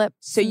to her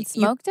lips and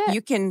smoked it?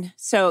 You can.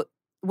 So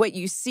what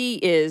you see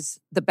is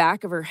the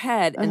back of her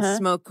head and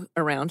smoke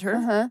around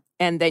her.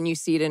 and then you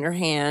see it in her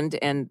hand,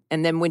 and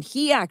then when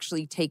he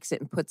actually takes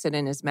it and puts it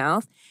in his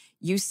mouth,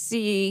 you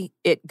see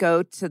it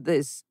go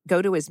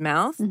to his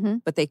mouth,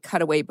 but they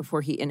cut away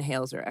before he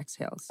inhales or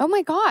exhales. Oh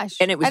my gosh.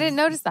 And it was I didn't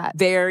notice that.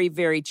 Very,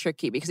 very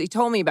tricky because he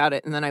told me about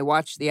it, and then I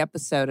watched the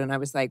episode and I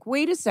was like,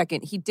 wait a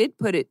second, he did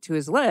put it to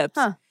his lips,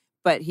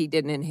 but he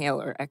didn't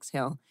inhale or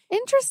exhale.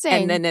 Interesting.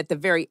 And then at the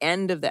very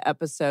end of the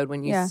episode,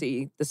 when you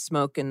see the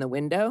smoke in the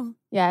window,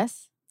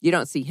 yes, you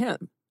don't see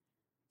him.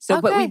 So,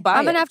 but we buy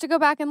I'm going to have to go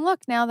back and look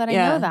now that I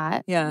know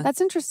that. Yeah.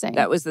 That's interesting.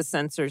 That was the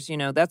censors,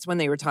 that's when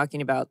they were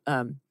talking about,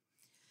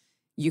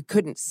 you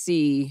couldn't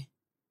see,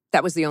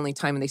 that was the only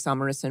time when they saw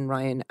Marissa and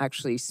Ryan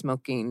actually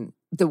smoking,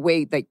 the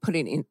way like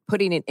putting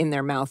it in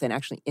their mouth and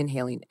actually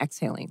inhaling,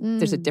 exhaling.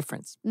 There's a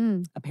difference,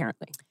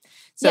 apparently.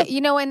 So,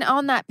 yeah, and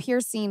on that pier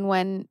scene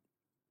when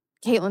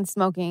Caitlin's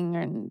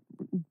smoking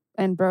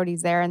and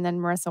Brody's there, and then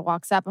Marissa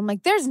walks up, I'm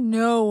like, there's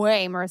no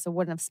way Marissa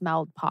wouldn't have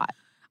smelled pot.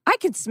 I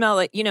could smell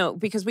it,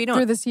 because we don't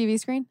through this TV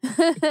screen.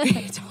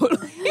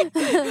 Totally.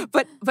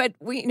 But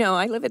we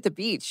I live at the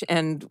beach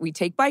and we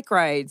take bike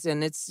rides,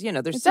 and it's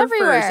there's it's surfers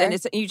everywhere. And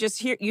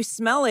you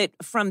smell it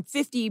from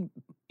 50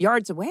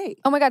 yards away.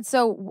 Oh my God.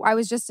 So I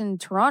was just in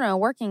Toronto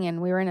working,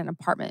 and we were in an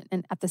apartment,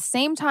 and at the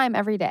same time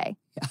every day,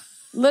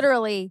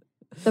 literally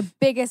the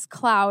biggest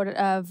cloud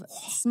of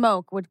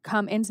smoke would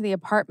come into the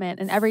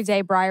apartment, and every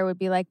day Briar would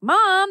be like,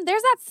 Mom,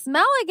 there's that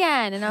smell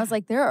again. And I was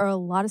like, there are a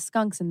lot of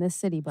skunks in this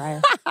city,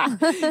 Briar.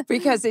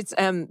 Because it's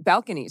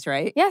balconies,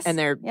 right? Yes. And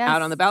they're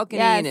out on the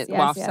balcony, and it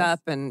wafts up,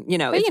 and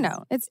But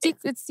it's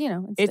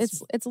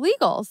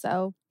legal,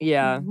 so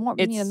more,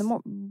 the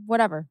more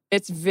whatever.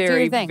 It's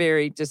very,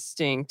 very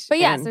distinct. But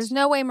yes, there's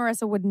no way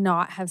Marissa would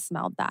not have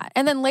smelled that.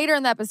 And then later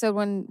in the episode,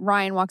 when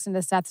Ryan walks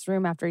into Seth's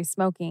room after he's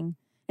smoking,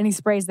 and he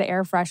sprays the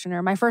air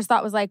freshener, my first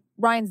thought was like,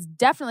 Ryan's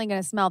definitely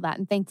going to smell that.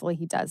 And thankfully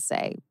he does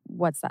say,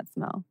 what's that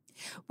smell?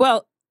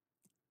 Well,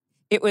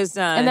 it was...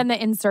 and then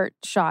the insert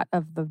shot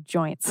of the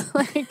joints.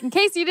 Like, in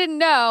case you didn't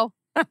know,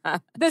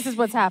 this is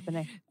what's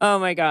happening. Oh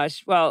my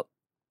gosh. Well,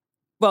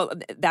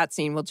 that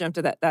scene, we'll jump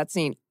to that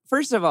scene.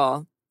 First of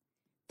all,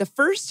 the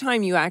first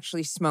time you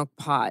actually smoke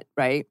pot,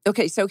 right?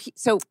 Okay, so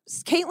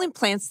Caitlin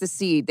plants the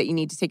seed that you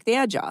need to take the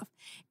edge off.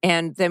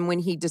 And then when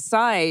he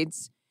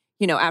decides,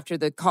 after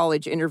the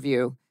college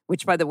interview,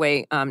 which, by the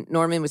way,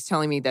 Norman was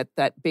telling me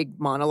that big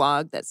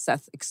monologue that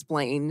Seth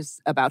explains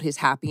about his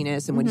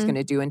happiness and what he's going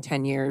to do in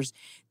 10 years,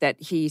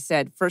 that he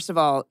said, first of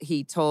all,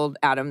 he told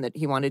Adam that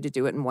he wanted to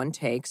do it in one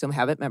take, so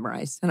have it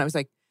memorized. And I was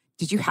like,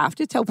 did you have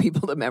to tell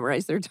people to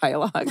memorize their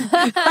dialogue?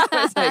 I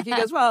was like, he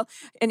goes, well,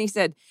 and he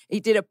said he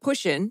did a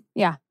push-in.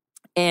 Yeah.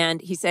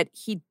 And he said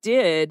he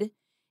did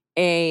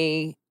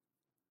he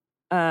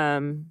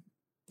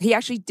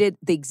actually did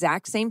the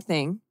exact same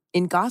thing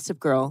in Gossip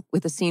Girl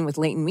with a scene with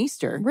Leighton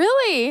Meester.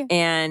 Really?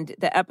 And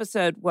the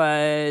episode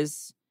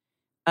was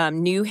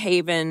New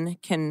Haven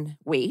Can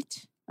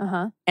Wait.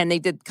 And they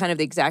did kind of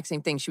the exact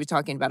same thing. She was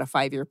talking about a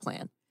 5-year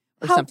plan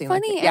or How something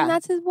funny. like that. Yeah. And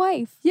that's his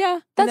wife. Yeah.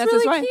 That's really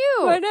his wife.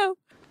 cute. I know.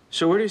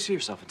 So where do you see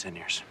yourself in 10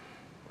 years?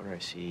 Where do I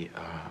see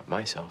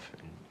myself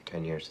in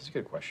 10 years? That's a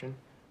good question.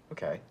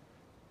 Okay.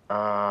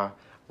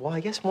 Well, I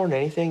guess more than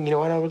anything, you know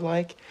what I would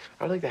like?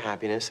 I would like the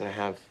happiness that I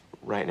have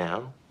right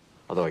now.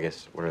 Although I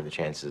guess, what are the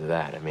chances of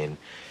that? I mean,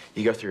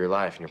 you go through your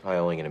life and you're probably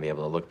only going to be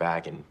able to look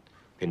back and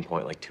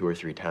pinpoint like 2 or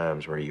 3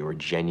 times where you were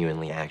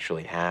genuinely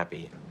actually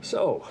happy.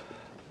 So.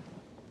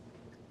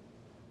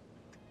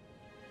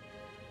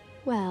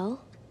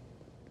 Well,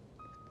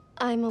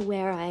 I'm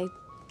aware I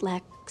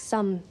lack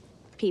some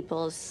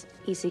people's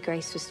easy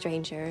grace with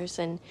strangers,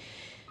 and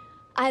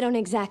I don't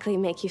exactly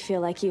make you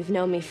feel like you've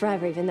known me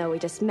forever, even though we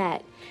just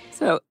met.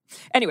 So,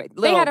 anyway,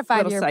 they had a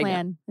 5-year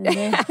plan.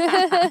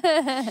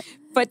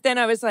 But then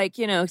I was like,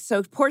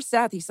 so poor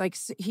Seth, he's like,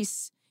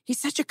 he's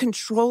such a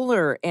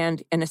controller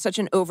and such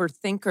an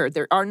overthinker.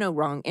 There are no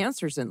wrong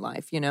answers in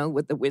life,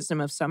 with the wisdom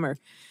of Summer.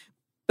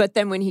 But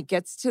then when he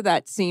gets to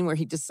that scene where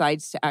he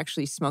decides to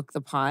actually smoke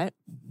the pot,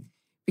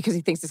 because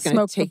he thinks it's going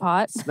to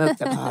smoke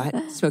the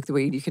pot, smoke the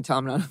weed. You can tell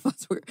I'm not a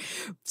buzzword.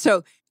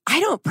 So I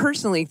don't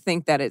personally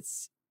think that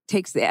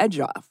takes the edge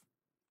off.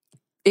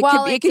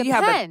 It could you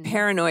have a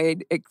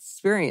paranoid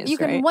experience. You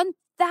can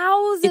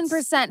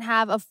 1,000%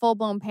 have a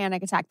full-blown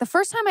panic attack. The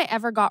first time I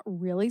ever got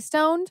really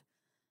stoned,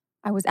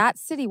 I was at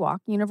City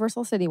Walk,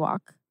 Universal City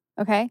Walk.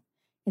 Okay?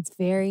 It's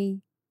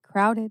very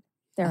crowded.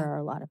 There are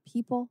a lot of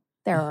people.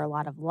 There are a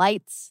lot of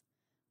lights.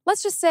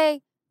 Let's just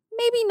say,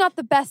 maybe not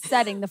the best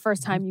setting the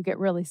first time you get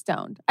really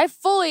stoned. I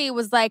fully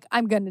was like,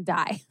 I'm going to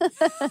die.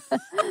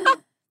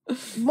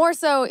 More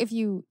so if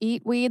you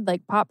eat weed,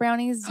 like pot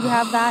brownies, you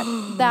have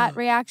that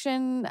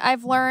reaction,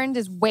 I've learned,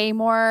 is way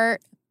more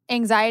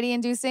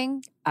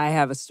anxiety-inducing. I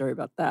have a story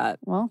about that.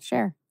 Well,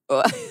 share.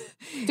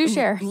 Do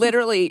share.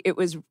 Literally, it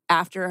was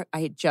after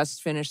I had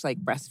just finished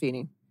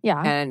breastfeeding.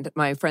 Yeah. And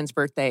my friend's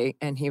birthday,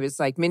 and he was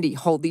like, Mindy,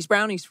 hold these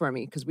brownies for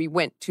me. Because we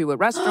went to a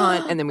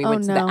restaurant, and then we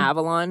went to the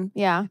Avalon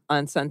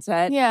on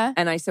Sunset. Yeah.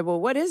 And I said, well,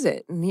 what is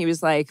it? And he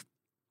was like,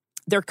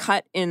 they're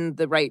cut in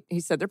the right, he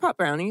said, they're pot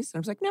brownies. And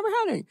I was like, never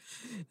had any.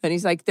 And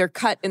he's like, they're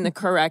cut in the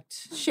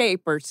correct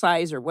shape or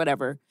size or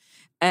whatever.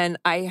 And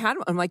I had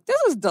them. I'm like,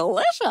 this is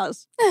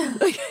delicious.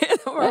 And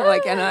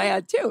I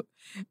had 2.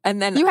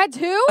 And then You had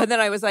 2? And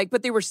then I was like,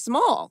 but they were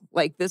small,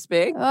 like this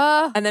big.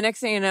 And the next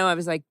thing you know, I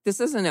was like,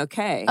 this isn't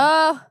okay.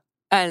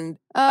 And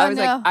I was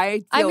like,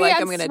 I feel like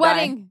I'm going to die. I'm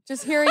sweating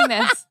just hearing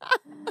this.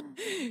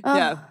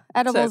 Yeah.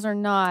 Edibles are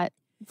not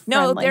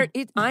No, friendly.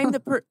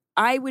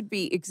 I would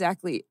be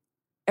exactly,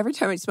 every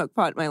time I smoke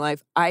pot in my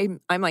life, I'm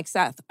like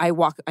Seth. I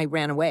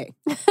ran away.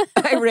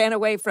 I ran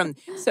away from,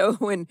 so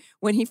when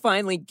he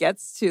finally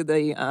gets to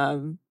the,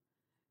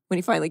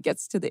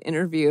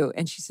 interview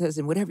and she says,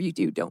 and whatever you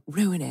do, don't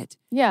ruin it.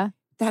 Yeah.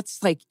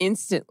 That's like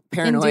instant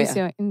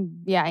paranoia.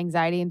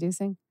 Anxiety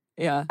inducing.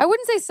 Yeah. I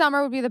wouldn't say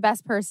Summer would be the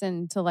best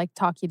person to like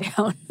talk you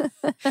down.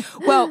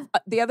 Well,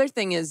 the other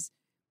thing is,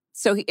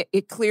 so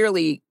it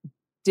clearly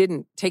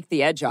didn't take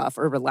the edge off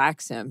or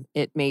relax him.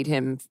 It made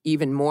him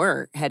even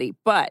more heady.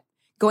 But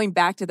going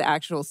back to the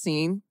actual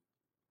scene,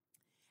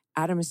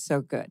 Adam is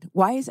so good.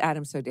 Why is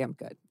Adam so damn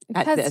good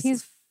at Because this?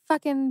 he's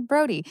fucking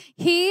Brody.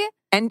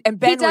 And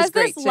Ben does was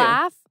great this too.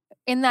 laugh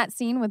in that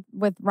scene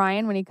with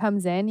Ryan when he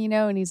comes in,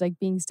 and he's like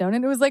being stoned.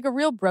 And it was like a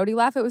real Brody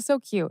laugh. It was so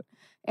cute.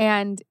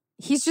 And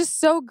he's just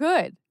so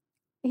good.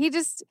 He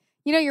just,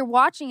 you're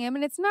watching him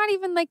and it's not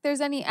even like there's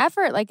any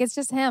effort. Like it's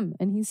just him.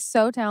 And he's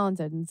so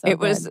talented and so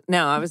good.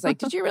 I was like,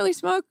 did you really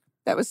smoke?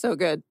 That was so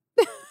good.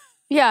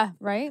 Yeah,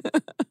 right?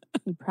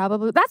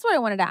 That's what I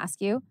wanted to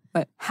ask you.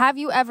 What? Have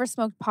you ever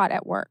smoked pot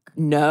at work?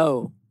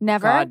 No.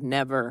 Never? God,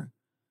 never.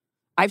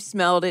 I've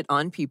smelled it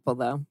on people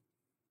though.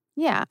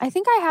 Yeah, I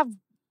think I have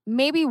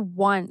maybe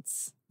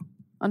once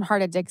on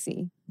Heart of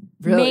Dixie.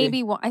 Really?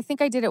 Maybe I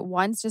think I did it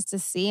once just to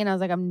see, and I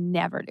was like, I'm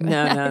never doing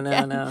that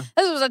again. No.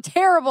 This was a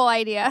terrible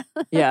idea.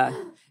 Yeah.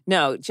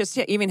 No, just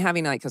even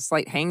having like a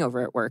slight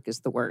hangover at work is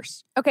the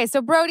worst. Okay,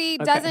 so Brody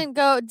doesn't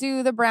go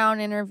do the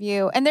Brown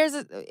interview. And there's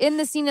in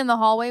the scene in the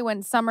hallway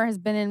when Summer has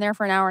been in there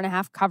for an hour and a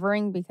half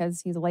covering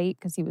because he's late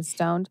because he was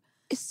stoned.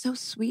 It's so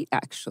sweet,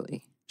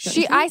 actually.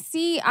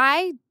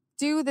 I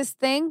do this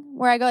thing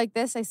where I go like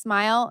this, I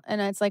smile, and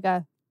it's like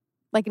an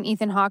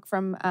Ethan Hawke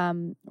from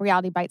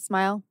Reality Bites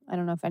smile. I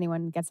don't know if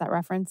anyone gets that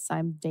reference.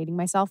 I'm dating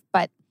myself,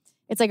 but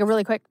it's like a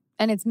really quick,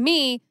 and it's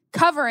me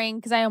covering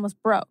because I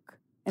almost broke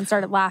and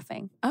started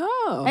laughing.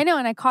 Oh. I know,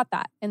 and I caught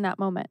that in that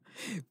moment.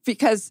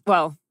 Because,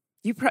 well,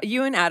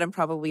 you and Adam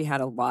probably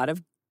had a lot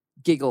of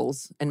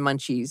giggles and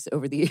munchies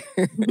over the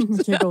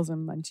years. Giggles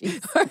and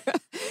munchies.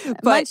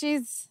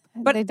 Munchies,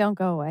 they don't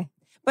go away.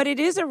 But it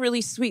is a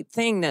really sweet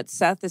thing that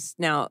Seth is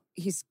now,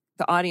 the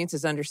audience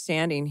is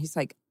understanding. He's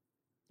like,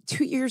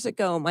 2 years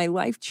ago, my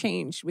life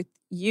changed with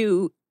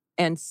you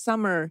and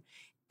Summer,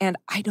 and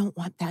I don't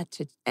want that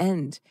to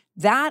end.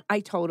 That I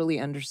totally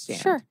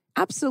understand. Sure.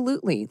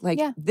 Absolutely.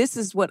 This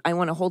is what I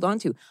want to hold on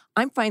to.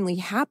 I'm finally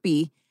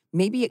happy.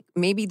 Maybe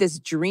this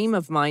dream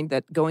of mine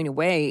that going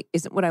away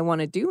isn't what I want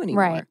to do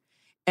anymore. Right.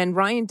 And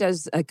Ryan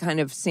does a kind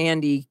of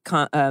sandy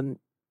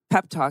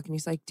pep talk, and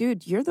he's like,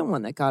 dude, you're the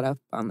one that got up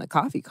on the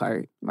coffee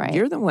cart. Right.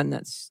 You're the one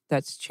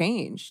that's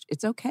changed.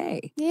 It's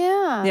okay.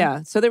 Yeah.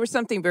 Yeah. So there was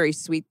something very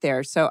sweet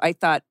there. So I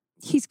thought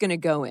he's going to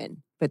go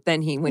in. But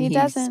then when he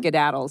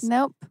skedaddles.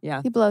 Nope.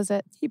 Yeah. He blows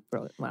it. He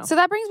blew it. Wow. So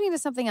that brings me to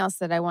something else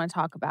that I want to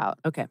talk about.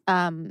 Okay.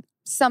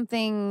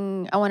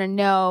 Something I want to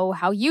know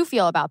how you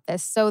feel about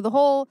this. So the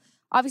whole,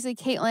 obviously,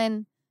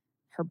 Caitlyn,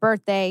 her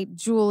birthday,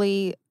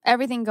 Julie,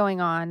 everything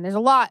going on. There's a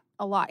lot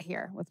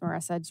here with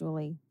Marissa,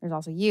 Julie. There's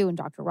also you and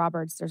Dr.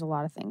 Roberts. There's a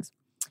lot of things.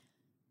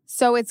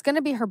 So it's going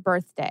to be her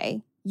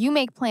birthday. You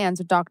make plans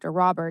with Dr.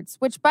 Roberts,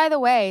 which, by the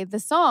way, the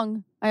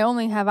song I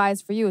Only Have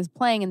Eyes for You is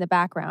playing in the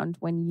background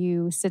when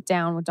you sit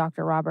down with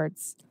Dr.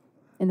 Roberts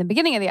in the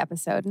beginning of the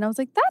episode. And I was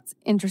like, that's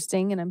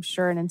interesting and I'm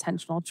sure an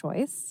intentional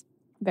choice.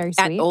 Very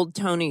sweet. At Old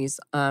Tony's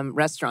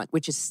restaurant,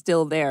 which is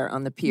still there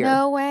on the pier.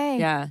 No way.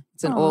 Yeah.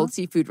 It's an old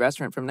seafood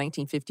restaurant from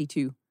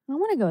 1952. I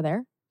want to go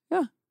there.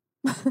 Yeah.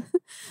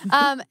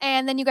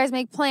 And then you guys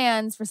make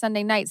plans for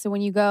Sunday night. So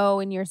when you go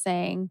and you're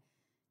saying,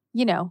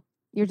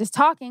 you're just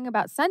talking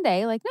about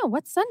Sunday, like, no,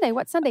 what's Sunday?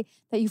 What's Sunday?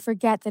 That you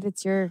forget that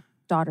it's your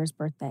daughter's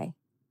birthday.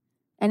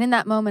 And in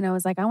that moment, I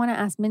was like, I want to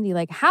ask Mindy,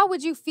 like, how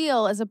would you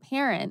feel as a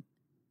parent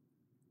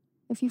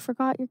if you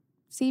forgot your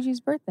CG's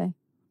birthday?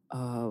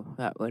 Oh,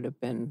 that would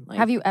have been like...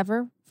 Have you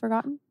ever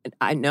forgotten?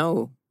 I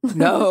know.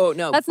 No.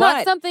 That's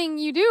not something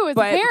you do as a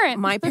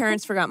parent. My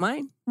parents forgot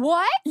mine.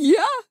 What?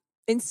 Yeah.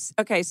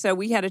 Okay, so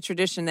we had a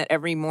tradition that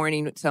every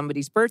morning at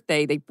somebody's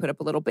birthday, they'd put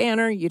up a little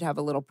banner, you'd have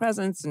a little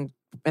presents and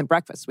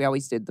breakfast. We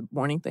always did the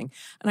morning thing.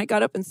 And I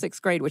got up in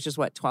 6th grade, which is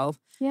what, 12?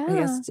 Yeah. I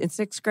guess in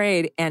 6th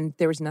grade, and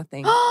there was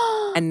nothing.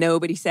 And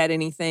nobody said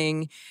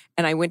anything.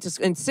 And I went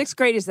to, in 6th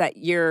grade is that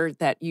year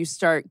that you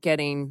start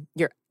getting,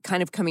 you're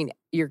kind of coming,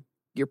 you're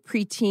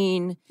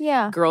preteen.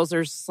 Yeah. Girls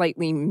are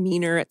slightly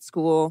meaner at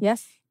school.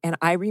 Yes. And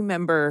I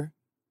remember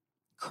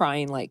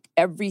crying like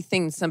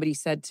everything somebody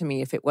said to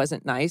me. If it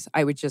wasn't nice,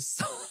 I would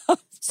just.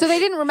 So they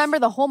didn't remember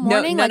the whole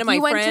morning? None like of my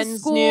you went to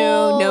friends school,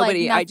 knew.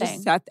 Nobody. Like I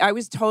just sat. I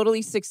was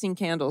totally 16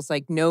 candles.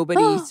 Like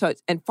nobody.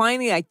 And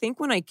finally, I think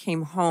when I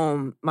came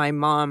home, my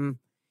mom,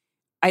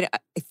 I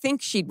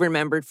think she'd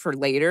remembered for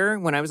later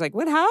when I was like,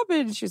 "What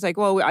happened?" She was like,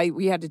 "Well,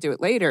 we had to do it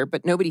later,"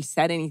 but nobody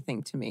said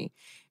anything to me,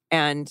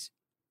 and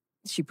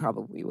she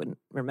probably wouldn't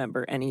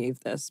remember any of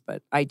this,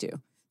 but I do.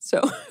 So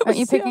aren't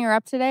you picking her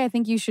up today? I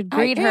think you should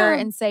greet her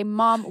and say,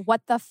 "Mom,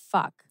 what the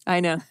fuck?"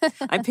 I know.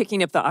 I'm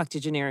picking up the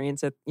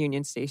octogenarians at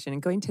Union Station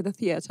and going to the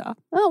theater.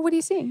 Oh, what are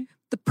you seeing?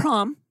 The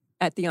Prom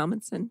at the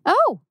Amundsen.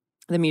 Oh,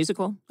 the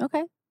musical.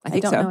 Okay, I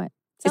think don't so. know it.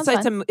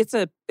 Sounds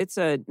It's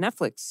a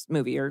Netflix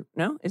movie, or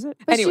no? Is it?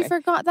 But anyway, she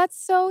forgot. That's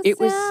so it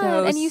sad. was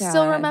so and you still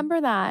sad.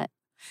 remember that.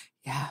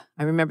 Yeah,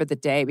 I remember the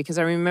day because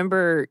I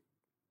remember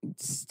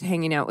just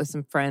hanging out with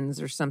some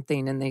friends or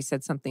something, and they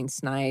said something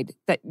snide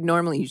that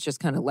normally you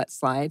just kind of let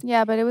slide.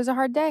 Yeah, but it was a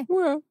hard day.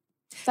 Well,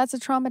 that's a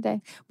trauma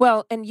day.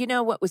 Well, and you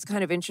know what was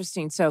kind of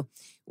interesting? So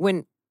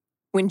when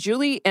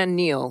Julie and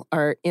Neil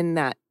are in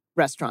that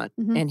restaurant,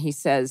 and he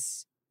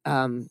says,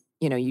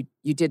 you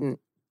didn't,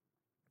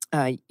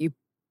 you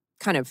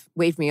kind of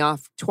waved me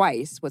off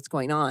twice. What's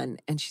going on?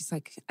 And she's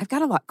like, I've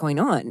got a lot going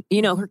on.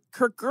 You know,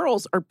 her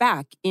girls are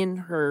back in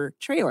her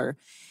trailer.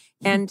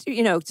 And,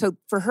 so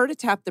for her to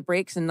tap the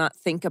brakes and not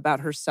think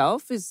about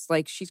herself is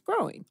like she's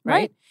growing,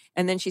 right?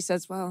 And then she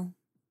says, well,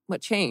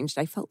 what changed?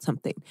 I felt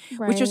something,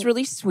 which was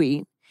really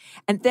sweet.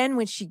 And then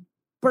when she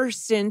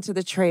bursts into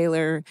the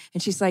trailer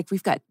and she's like,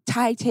 we've got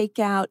Thai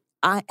takeout.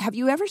 Have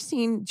you ever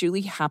seen Julie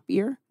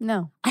happier?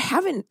 No. I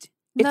haven't.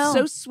 It's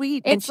so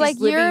sweet. It's like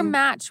your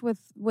match with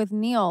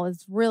Neil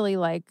is really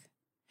like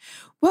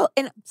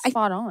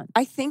spot on.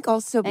 I think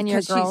also and your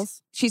because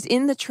girls. she's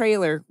in the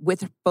trailer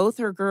with both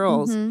her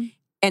girls.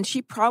 And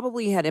she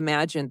probably had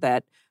imagined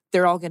that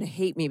they're all going to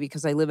hate me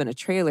because I live in a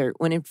trailer.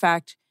 When in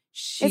fact,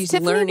 she's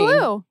learning.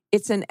 Blue.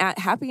 It's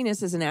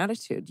happiness is an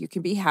attitude. You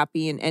can be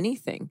happy in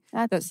anything.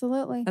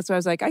 Absolutely. That's why I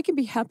was like, I can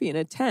be happy in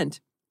a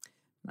tent.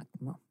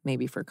 Well,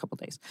 maybe for a couple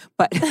days,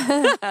 but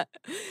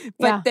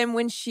then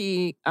when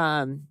she,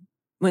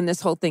 when this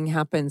whole thing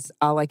happens,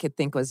 all I could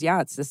think was,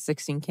 it's the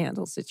 16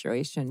 candles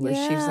situation where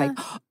she was like,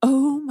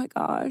 oh my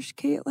gosh,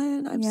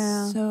 Caitlin,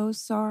 I'm so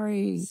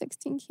sorry.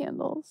 16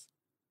 candles.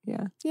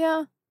 Yeah.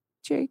 Yeah.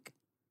 Jake.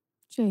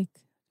 Yeah.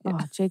 Oh,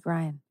 Jake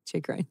Ryan.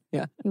 Jake Ryan.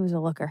 Yeah. He was a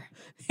looker.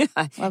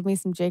 Love me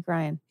some Jake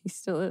Ryan. He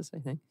still is, I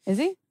think. Is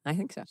he? I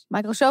think so.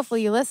 Michael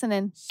Schofley, you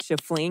listening?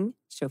 Schofley.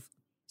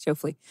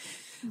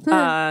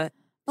 Oh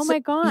my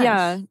gosh.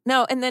 Yeah.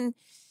 No, and then,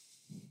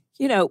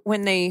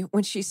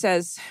 when she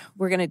says,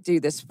 we're going to do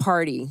this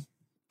party,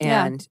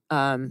 and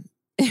I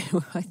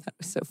thought it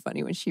was so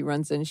funny when she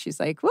runs in, she's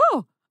like,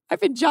 whoa, I've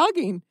been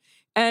jogging.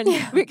 And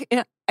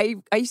I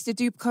used to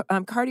do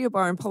cardio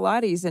bar and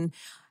Pilates, and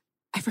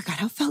I forgot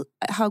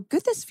how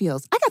good this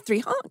feels. I got 3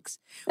 honks,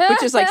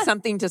 which is like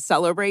something to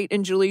celebrate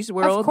in Julie's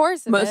world. Of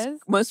course it is.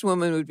 Most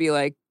women would be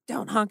like,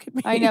 don't honk at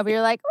me. I know, but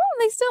you're like,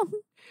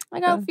 I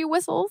got a few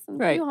whistles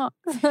and a few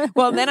honks.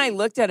 Well, then I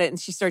looked at it and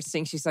she starts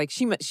saying, she's like,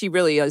 she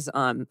really is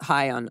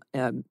high on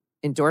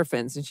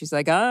endorphins. And she's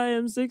like, I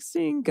am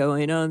 16,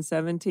 going on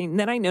 17. And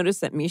then I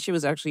noticed that Misha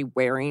was actually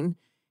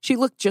she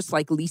looked just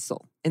like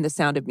Liesel in The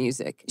Sound of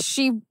Music.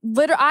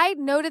 I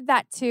noted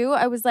that too.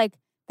 I was like,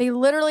 they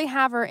literally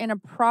have her in a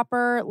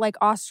proper like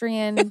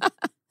Austrian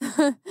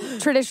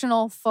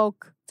traditional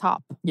folk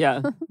top.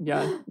 Yeah.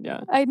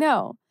 I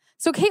know.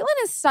 So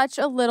Caitlin is such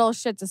a little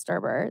shit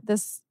disturber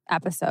this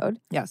episode.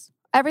 Yes.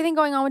 Everything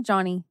going on with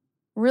Johnny,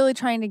 really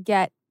trying to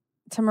get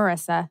to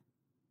Marissa,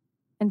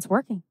 and it's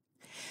working.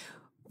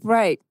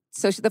 Right.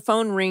 So the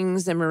phone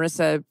rings and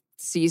Marissa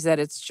sees that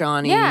it's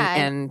Johnny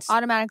and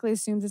automatically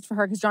assumes it's for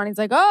her because Johnny's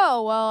like,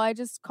 oh, well, I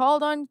just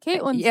called on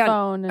Caitlin's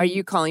phone. Are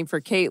you calling for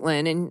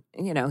Caitlin?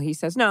 And, he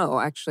says, no,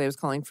 actually, I was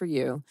calling for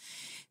you.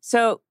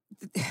 So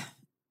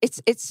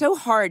it's so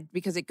hard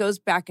because it goes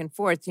back and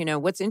forth.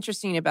 What's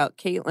interesting about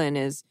Caitlin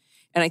is,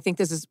 and I think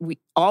this is,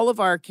 all of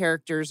our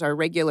characters, our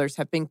regulars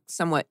have been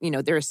somewhat,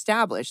 they're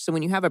established. So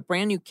when you have a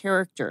brand new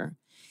character,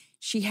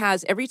 she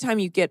has, every time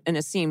you get in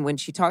a scene, when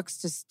she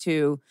talks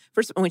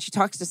when she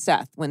talks to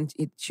Seth, when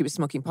she was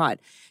smoking pot,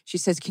 she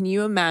says, can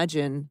you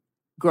imagine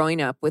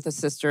growing up with a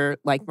sister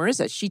like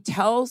Marissa? She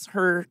tells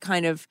her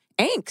kind of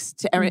angst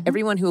to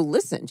everyone who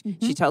listened.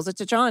 Mm-hmm. She tells it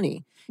to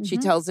Johnny. Mm-hmm. She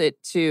tells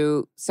it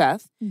to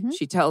Seth. Mm-hmm.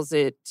 She tells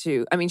it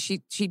to,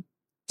 she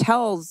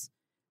tells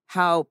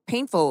how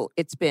painful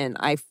it's been.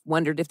 I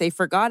wondered if they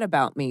forgot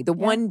about me. The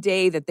one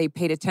day that they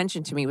paid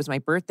attention to me was my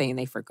birthday and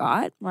they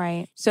forgot.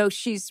 Right. So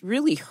she's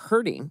really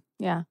hurting.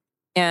 Yeah.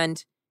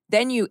 And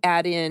then you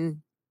add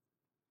in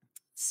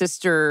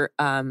sister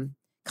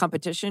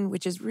competition,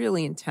 which is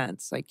really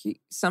intense. Like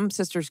some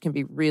sisters can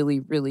be really,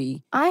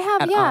 really I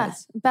have,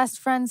 odds. best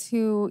friends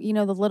who,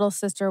 the little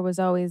sister was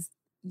always,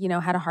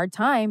 had a hard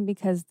time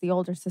because the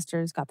older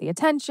sisters got the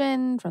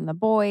attention from the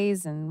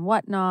boys and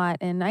whatnot.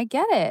 And I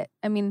get it.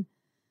 I mean,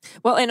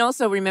 well, and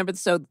also remember,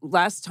 so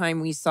last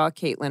time we saw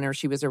Caitlin or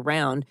she was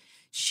around,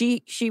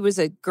 she was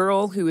a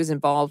girl who was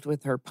involved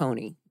with her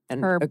pony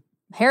and Her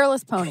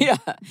hairless pony. yeah,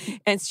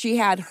 and she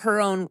had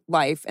her own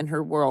life and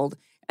her world,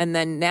 and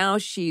then now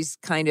she's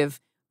kind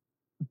of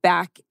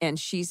back, and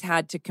she's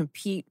had to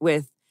compete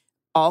with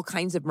all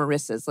kinds of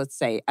Marissas, let's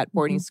say, at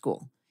boarding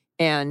school,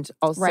 and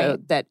also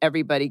that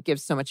everybody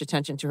gives so much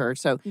attention to her.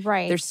 So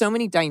there's so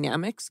many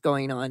dynamics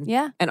going on,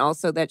 and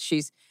also that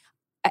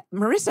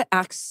Marissa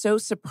acts so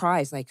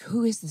surprised, like,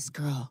 who is this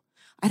girl?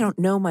 I don't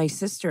know my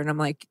sister. And I'm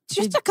like,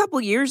 just a couple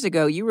years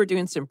ago, you were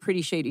doing some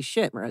pretty shady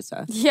shit,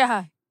 Marissa.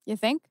 Yeah. You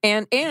think?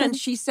 And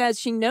she says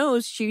she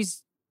knows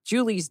she's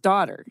Julie's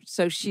daughter.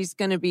 So she's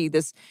going to be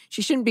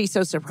she shouldn't be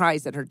so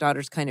surprised that her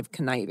daughter's kind of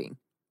conniving.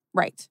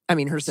 Right. I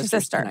mean, her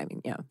sister's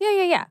conniving. Yeah.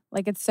 Yeah.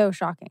 Like, it's so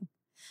shocking.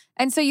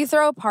 And so you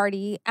throw a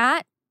party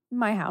at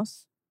my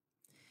house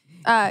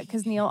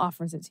because Neil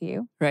offers it to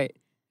you. Right.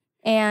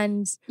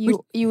 And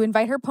you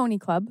invite her pony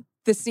club.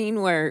 The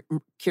scene where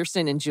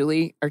Kirsten and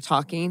Julie are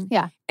talking.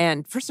 Yeah.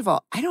 And first of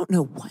all, I don't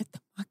know what the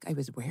fuck I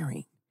was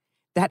wearing.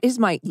 That is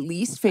my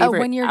least favorite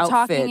when you're outfit.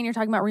 talking and you're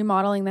talking about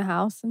remodeling the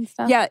house and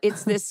stuff? Yeah,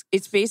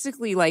 it's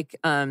basically like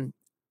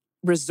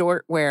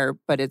resort wear,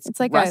 but it's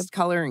like rust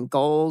color and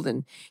gold.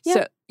 And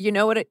so, you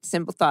know what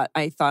simple thought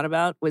I thought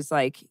about was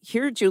like,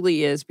 here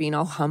Julie is being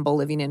all humble,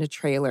 living in a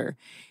trailer.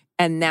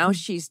 And now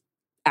she's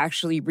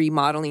actually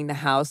remodeling the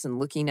house and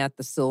looking at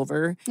the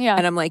silver. Yeah.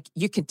 And I'm like,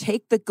 you can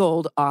take the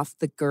gold off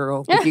the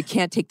girl, but you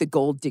can't take the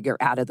gold digger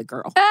out of the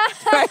girl.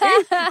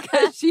 Right?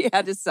 Because she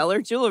had to sell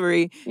her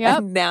jewelry. Yep.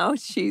 And now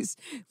she's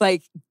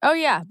like, oh,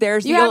 yeah.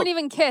 You haven't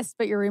even kissed,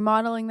 but you're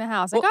remodeling the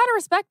house. I got to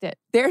respect it.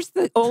 There's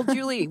the old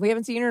Julie. We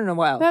haven't seen her in a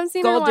while. We haven't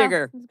seen her in a while. Gold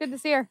digger. It's good to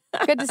see her.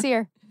 Good to see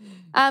her.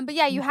 But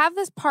yeah, you have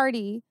this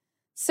party.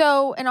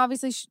 So, and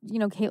obviously,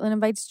 Caitlin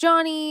invites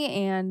Johnny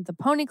and the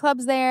pony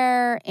club's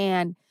there.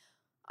 And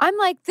I'm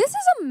like, this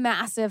is a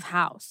massive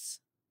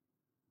house.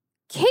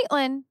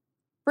 Caitlin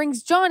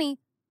brings Johnny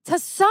to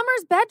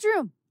Summer's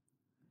bedroom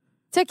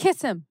to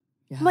kiss him.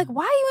 Yeah. I'm like,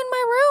 why are you in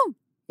my room?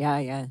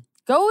 Yeah.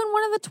 Go in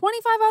one of the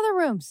 25 other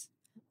rooms.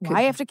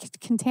 Why have to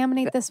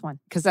contaminate this one?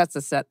 Because that's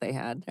the set they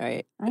had,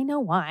 right? I know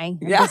why.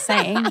 I'm just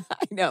saying. I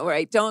know,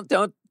 right? Don't be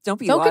Don't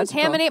logical.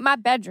 contaminate my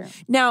bedroom.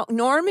 Now,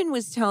 Norman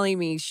was telling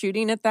me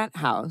shooting at that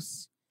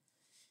house.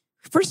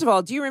 First of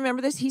all, do you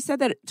remember this? He said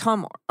that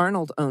Tom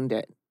Arnold owned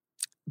it.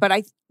 But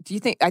I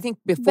think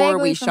before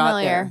Vaguely we shot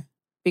familiar. there,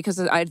 because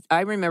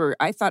I remember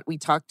I thought we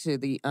talked to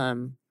the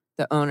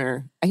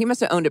owner. He must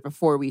have owned it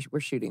before we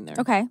were shooting there.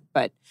 Okay,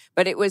 but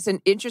it was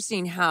an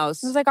interesting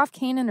house. It was like off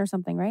Canaan or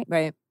something, right?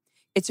 Right.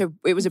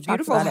 It was a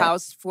beautiful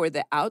house for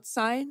the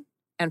outside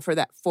and for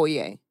that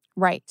foyer.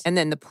 Right. And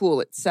then the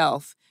pool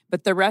itself.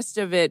 But the rest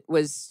of it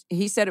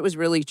he said it was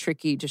really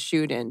tricky to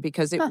shoot in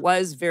because it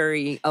was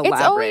very elaborate.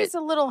 It's always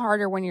a little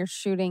harder when you're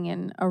shooting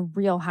in a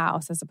real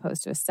house as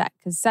opposed to a set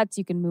because sets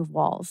you can move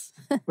walls.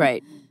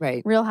 Right.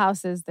 Real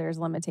houses, there's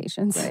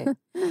limitations.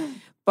 Right.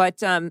 But,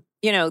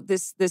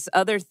 this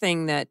other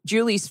thing that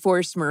Julie's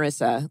forced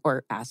Marissa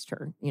or asked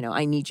her,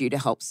 I need you to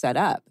help set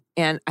up.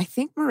 And I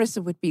think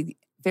Marissa would be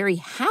very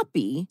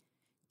happy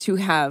to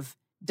have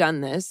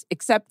done this,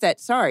 except that,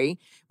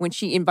 when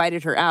she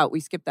invited her out, we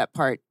skipped that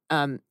part.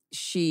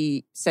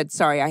 She said,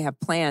 sorry, I have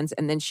plans.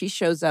 And then she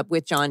shows up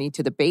with Johnny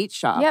to the bait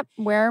shop. Yep,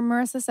 where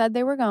Marissa said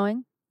they were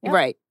going. Yep.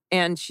 Right.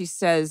 And she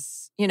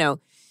says,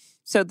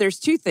 so there's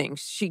two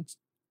things.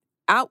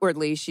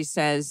 Outwardly, she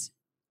says,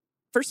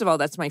 first of all,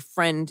 that's my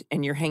friend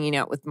and you're hanging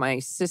out with my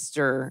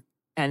sister.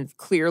 And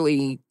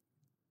clearly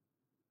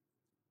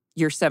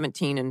you're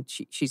 17 and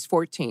she's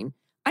 14.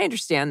 I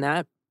understand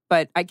that.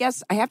 But I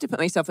guess I have to put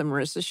myself in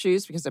Marissa's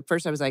shoes because at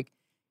first I was like,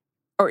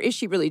 or is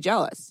she really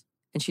jealous?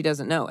 And she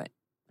doesn't know it.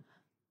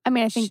 I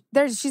mean, I think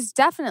she's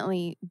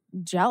definitely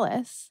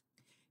jealous.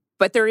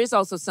 But there is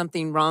also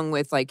something wrong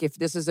with, like, if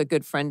this is a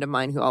good friend of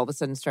mine who all of a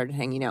sudden started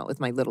hanging out with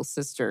my little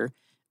sister,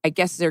 I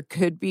guess there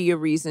could be a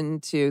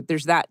reason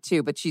there's that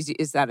too, but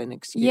is that an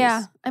excuse?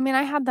 Yeah. I mean,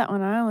 I had that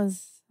when I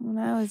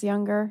was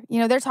younger.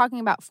 They're talking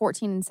about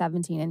 14 and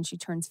 17 and she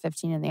turns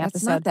 15 in the episode.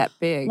 That's not that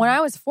big. When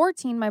I was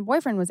 14, my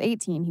boyfriend was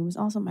 18. He was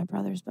also my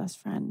brother's best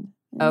friend.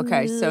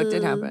 Okay, so it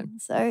did happen.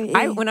 Sorry.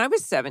 When I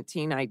was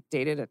 17, I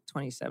dated a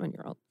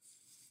 27-year-old.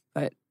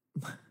 But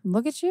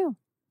look at you.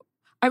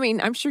 I mean,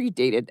 I'm sure you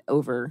dated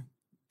over.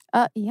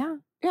 Yeah.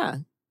 Yeah.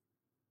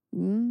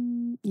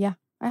 Yeah.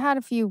 I had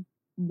a few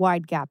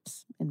wide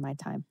gaps in my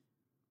time.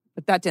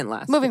 But that didn't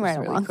last. Moving right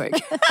along. Really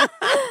quick.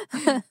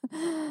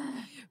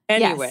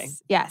 Anyway.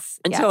 Yes.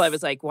 Until I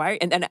was like, why?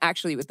 And then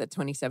actually with the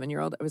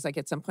 27-year-old, I was like,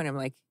 at some point, I'm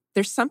like,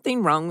 there's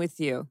something wrong with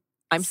you.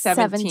 I'm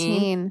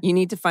 17. You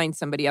need to find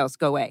somebody else.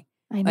 Go away.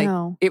 I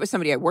know. Like, it was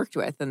somebody I worked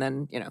with. And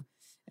then,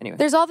 anyway.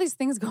 There's all these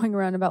things going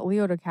around about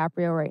Leo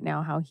DiCaprio right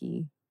now, how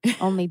he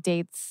only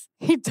dates.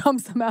 He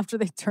dumps them after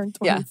they turn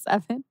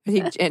 27.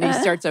 Yeah. And he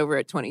starts over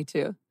at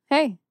 22.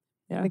 Hey.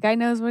 Yeah. The guy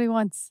knows what he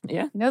wants.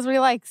 Yeah. He knows what he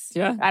likes.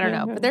 Yeah. I don't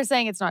know. But they're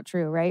saying it's not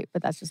true, right?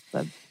 But that's just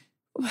the...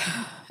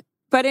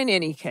 But in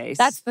any case,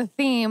 That's the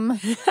theme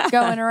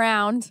going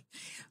around.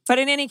 But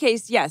in any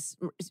case, yes.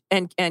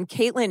 And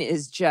Caitlin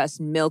is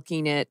just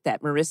milking it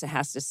that Marissa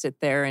has to sit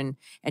there and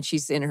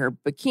she's in her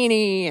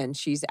bikini and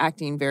she's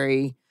acting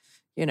very,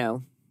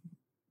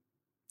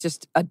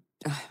 just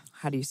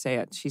how do you say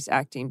it? She's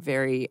acting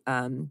very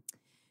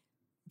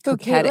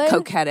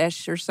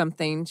coquettish or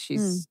something.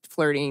 She's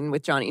flirting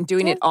with Johnny and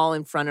doing it all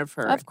in front of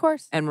her. Of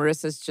course. And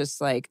Marissa's just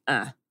like,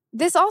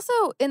 This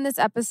also, in this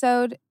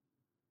episode,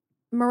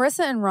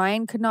 Marissa and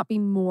Ryan could not be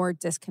more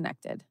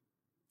disconnected.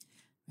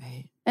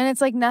 Right. And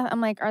it's like,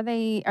 I'm like, are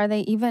they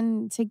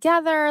even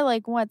together?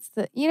 Like, what's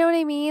the, you know what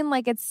I mean?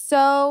 Like, it's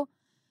so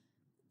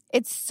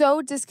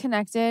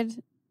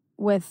disconnected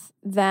with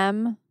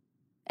them.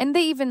 And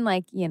they even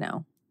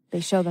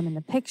they show them in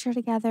the picture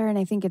together. And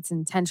I think it's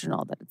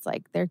intentional that it's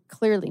like, they're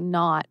clearly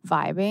not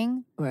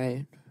vibing.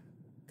 Right.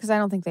 Because I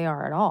don't think they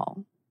are at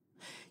all.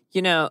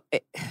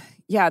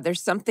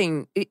 There's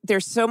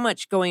so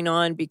much going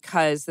on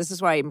because this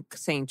is why I'm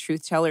saying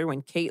truth teller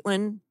when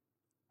Caitlin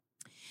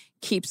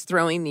keeps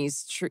throwing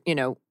these,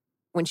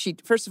 when she,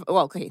 first of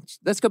all, okay,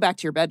 let's go back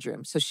to your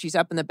bedroom. So she's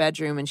up in the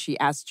bedroom and she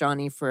asked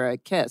Johnny for a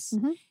kiss,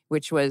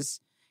 which was,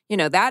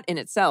 that in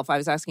itself, I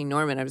was asking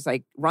Norman, I was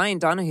like, Ryan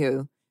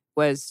Donahue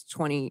was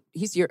 20,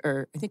 he's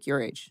I think your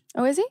age.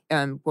 Oh, is he?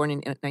 Born in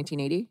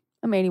 1980.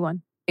 I'm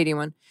 81.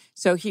 81.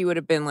 So he would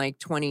have been like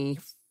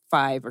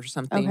 25 or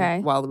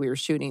something while we were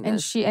shooting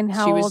this. And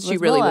how old was she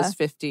really Willa? was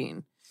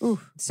 15.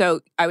 Oof.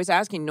 So I was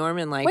asking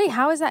Norman, like, wait,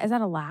 how is that? Is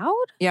that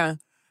allowed? Yeah.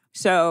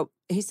 So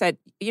he said,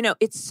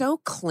 it's so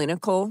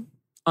clinical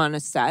on a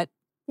set,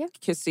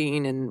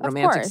 kissing and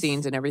romantic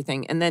scenes and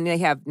everything. And then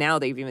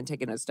they've even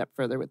taken it a step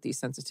further with these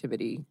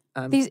sensitivity.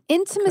 These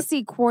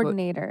intimacy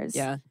coordinators.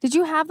 Yeah. Did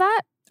you have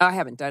that? I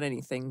haven't done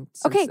anything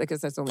since, okay. Because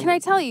that's only. Can I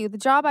tell you, the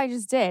job I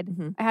just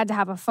did, I had to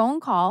have a phone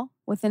call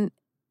with an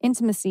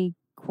intimacy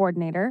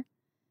coordinator.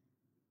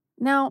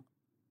 Now,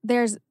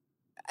 there's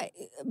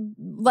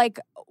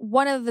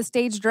one of the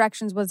stage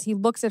directions was he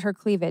looks at her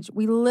cleavage.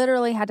 We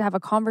literally had to have a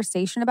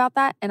conversation about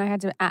that, and I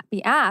had to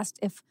be asked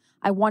if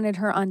I wanted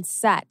her on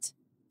set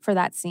for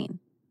that scene.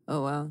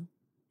 Oh, wow.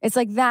 It's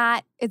like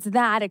that. It's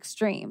that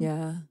extreme.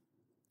 Yeah.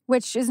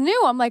 Which is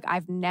new. I'm like,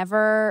 I've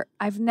never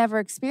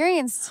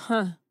experienced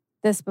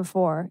this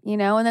before,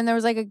 And then there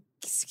was like a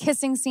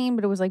kissing scene,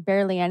 but it was like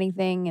barely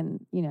anything.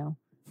 And, do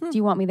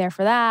you want me there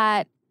for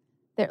that?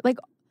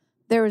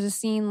 There was a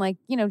scene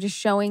just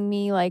showing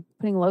me like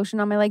putting lotion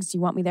on my legs. Do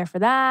you want me there for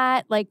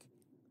that? Like,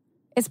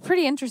 it's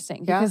pretty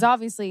interesting because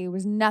obviously it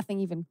was nothing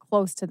even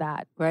close to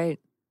that. Right.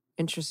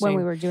 Interesting. When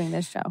we were doing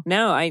this show.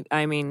 No,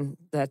 I mean,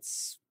 I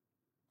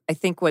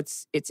think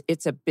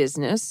it's a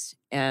business,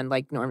 and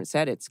like Norman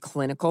said, it's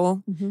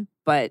clinical,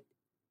 but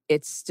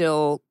it's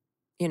still,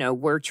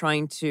 we're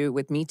trying to,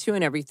 with Me Too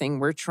and everything,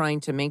 we're trying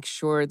to make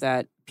sure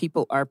that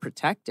people are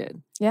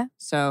protected. Yeah.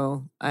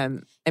 So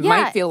it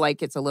might feel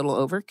like it's a little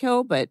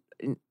overkill, but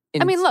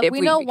look,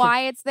 we know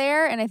why it's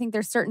there, and I think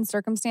there's certain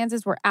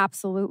circumstances where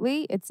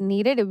absolutely it's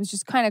needed. It was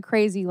just kind of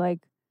crazy, like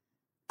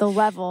the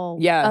level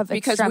of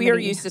because extremity. we are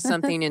used to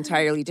something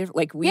entirely different.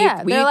 Like we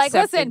they're like,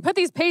 accepted, listen, put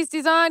these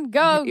pasties on,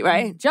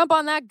 go, jump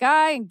on that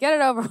guy and get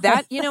it over with.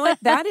 That, you know what?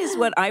 That is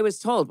what I was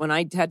told when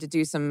I had to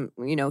do some,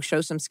 show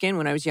some skin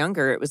when I was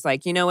younger. It was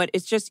like, you know what?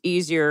 It's just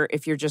easier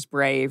if you're just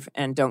brave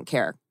and don't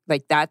care.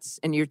 Like that's,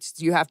 and you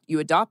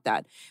adopt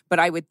that. But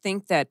I would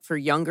think that for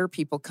younger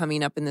people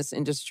coming up in this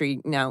industry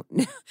now,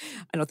 I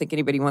don't think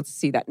anybody wants to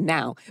see that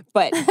now.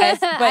 But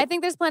I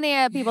think there's plenty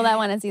of people that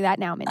want to see that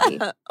now, Mindy.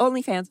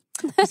 OnlyFans.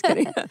 Just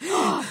kidding.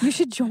 You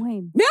should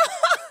join.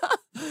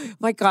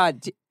 My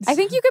God. I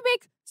think you could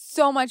make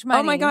so much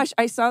money. Oh my gosh.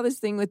 I saw this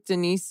thing with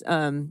Denise,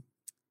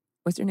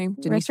 what's her name?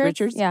 Denise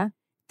Richards? Yeah.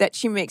 That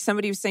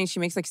somebody was saying she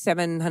makes like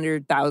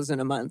 $700,000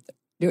 a month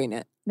doing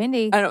it.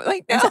 Mindy. I don't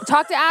like that.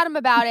 Talk to Adam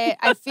about it.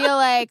 I feel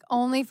like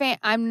OnlyFans,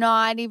 I'm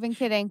not even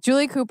kidding.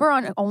 Julie Cooper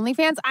on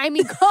OnlyFans? I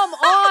mean, come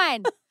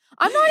on.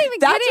 I'm not even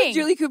That's kidding. What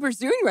Julie Cooper's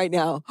doing right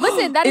now.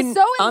 Listen, that is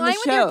so in line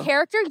with your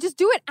character. Just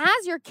do it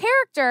as your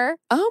character.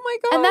 Oh my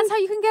God. And that's how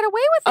you can get away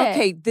with it.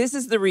 Okay, this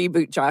is the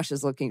reboot Josh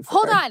is looking for.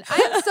 Hold on.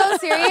 I'm so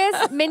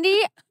serious.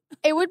 Mindy,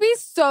 it would be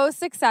so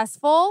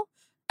successful.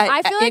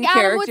 I feel like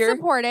Adam would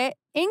support it.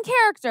 In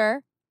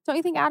character. Don't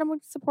you think Adam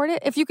would support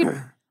it? If you could,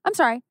 I'm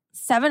sorry,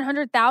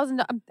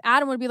 $700,000.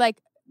 Adam would be like,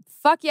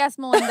 fuck yes,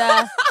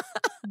 Melinda.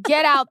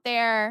 Get out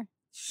there.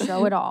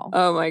 Show it all.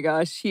 Oh my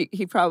gosh.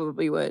 He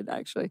probably would,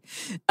 actually.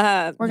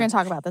 We're going to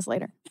talk about this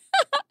later.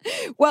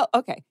 Well,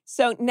 okay.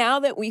 So now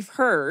that we've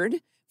heard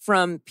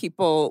from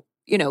people,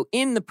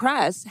 in the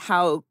press,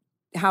 how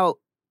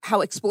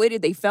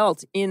exploited they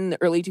felt in the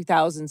early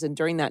 2000s and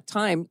during that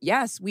time,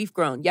 yes, we've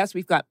grown. Yes,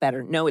 we've got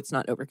better. No, it's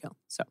not overkill.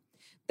 So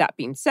that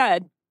being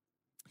said,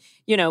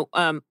 when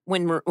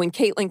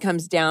Caitlin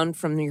comes down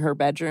from your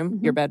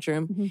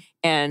bedroom,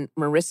 and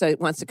Marissa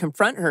wants to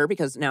confront her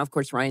because now, of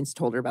course, Ryan's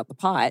told her about the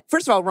pot.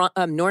 First of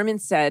all, Norman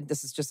said,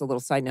 this is just a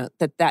little side note,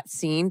 that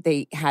scene,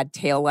 they had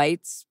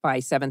taillights by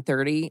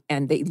 7:30,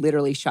 and they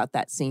literally shot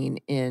that scene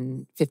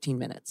in 15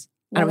 minutes.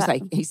 And I was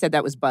like, he said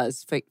that was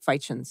Buzz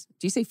Feitshans.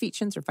 Do you say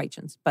Feitshans or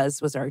Feitshans?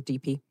 Buzz was our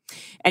DP.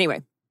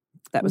 Anyway,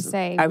 that was.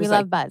 Say, I was we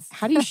love Buzz.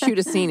 How do you shoot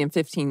a scene in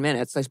 15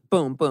 minutes? Like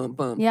boom, boom,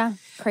 boom. Yeah,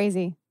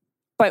 crazy.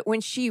 But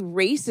when she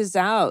races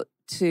out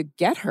to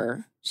get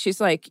her, she's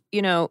like,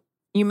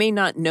 you may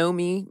not know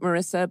me,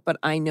 Marissa, but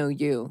I know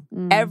you.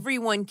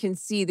 Everyone can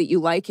see that you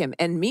like him.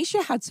 And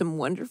Misha had some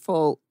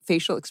wonderful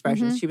facial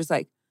expressions. She was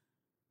like,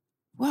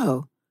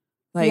 whoa,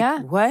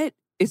 like what?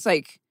 It's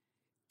like,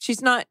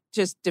 she's not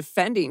just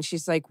defending.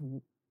 She's like,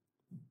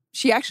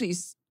 she actually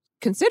is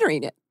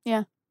considering it.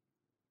 Yeah.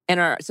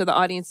 And so the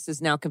audience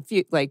is now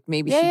confused. Like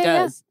maybe she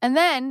does. Yeah. And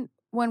then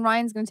when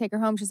Ryan's going to take her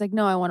home, she's like,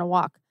 no, I want to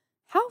walk.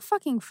 How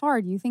fucking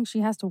far do you think she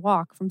has to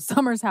walk from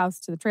Summer's house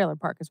to the trailer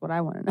park is what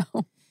I want to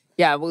know.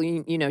 Yeah, well,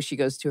 she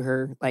goes to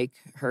her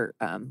lifeguard.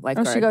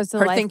 Oh, she goes to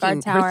the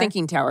lifeguard tower. Her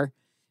thinking tower.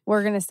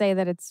 We're going to say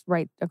that it's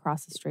right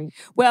across the street.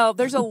 Well,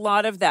 there's a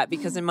lot of that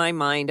because in my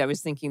mind, I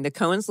was thinking the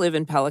Coens live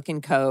in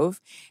Pelican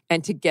Cove.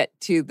 And to get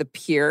to the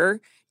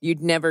pier,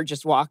 you'd never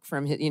just walk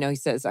from, he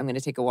says, I'm going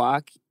to take a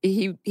walk.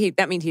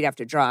 That means he'd have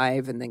to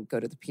drive and then go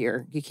to the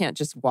pier. You can't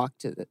just walk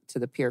to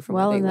the pier from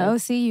where they in the live.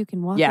 OC, you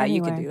can walk anywhere.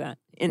 anywhere. You can do that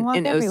in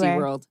OC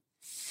world.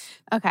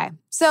 Okay.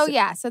 So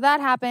that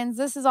happens.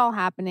 This is all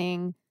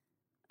happening.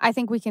 I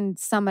think we can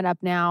sum it up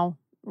now,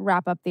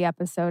 wrap up the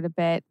episode a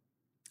bit.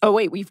 Oh,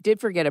 wait, we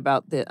did forget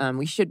about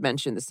we should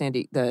mention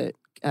the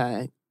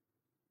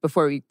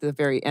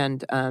very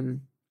end,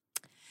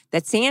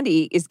 that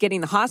Sandy is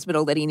getting the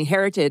hospital that he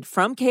inherited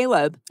from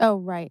Caleb. Oh,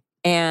 right.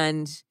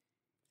 And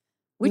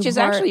which is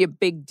actually a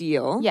big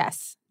deal.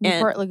 Yes.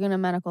 Newport Laguna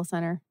Medical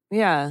Center.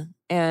 Yeah.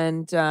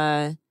 And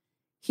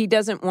he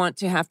doesn't want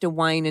to have to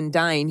wine and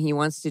dine. He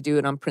wants to do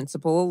it on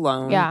principle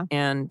alone. Yeah.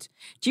 And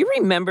do you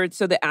remember,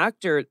 so the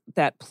actor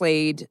that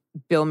played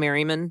Bill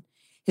Merriman,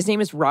 his name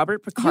is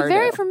Robert Picardo. You're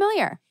very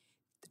familiar.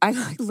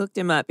 I looked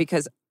him up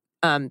because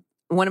one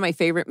of my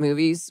favorite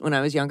movies when I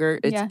was younger,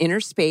 it's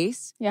Inner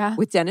Space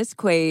with Dennis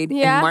Quaid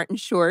and Martin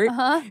Short,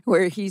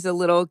 where he's a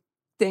little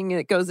thing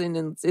that goes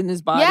in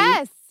his body.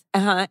 Yes.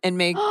 And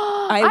make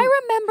I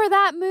remember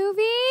that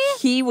movie.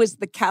 He was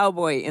the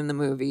cowboy in the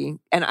movie,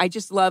 and I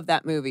just love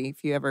that movie.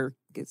 If you ever,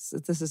 this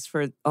is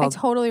for all. I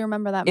totally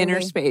remember that movie.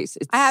 Inner Space.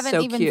 It's I haven't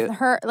so even cute.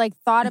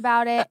 thought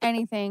about it,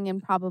 anything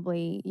in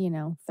probably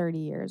 30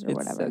 years or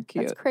whatever. So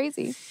cute. That's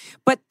crazy.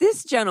 But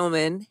this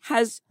gentleman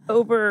has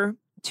over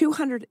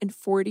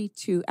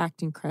 242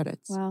 acting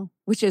credits. Wow,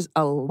 which is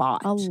a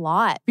lot. A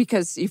lot.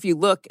 Because if you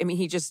look, I mean,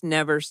 he just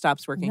never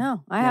stops working.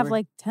 No, I have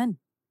like 10.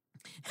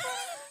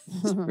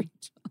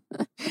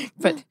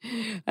 But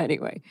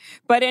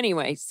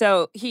anyway,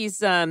 so he's,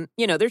 they're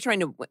trying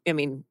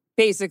to,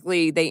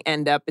 basically they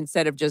end up,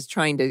 instead of just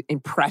trying to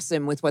impress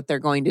him with what they're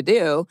going to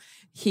do,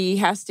 he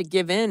has to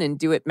give in and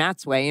do it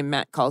Matt's way. And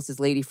Matt calls his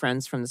lady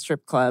friends from the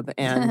strip club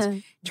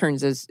and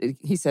turns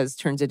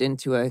it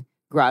into a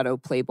grotto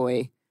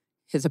Playboy,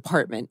 his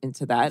apartment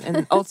into that.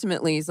 And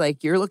ultimately he's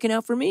like, you're looking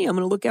out for me. I'm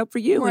going to look out for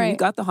you. Right. And you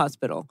got the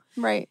hospital.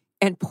 Right.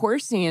 And poor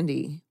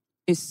Sandy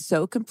is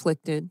so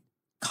conflicted,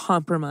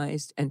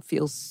 compromised, and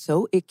feels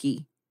so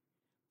icky.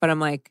 But I'm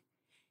like,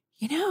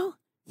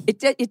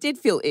 it did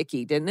feel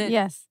icky, didn't it?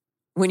 Yes.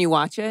 When you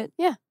watch it?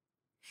 Yeah.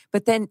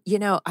 But then,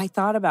 I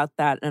thought about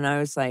that and I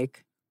was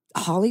like,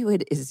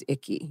 Hollywood is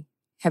icky.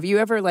 Have you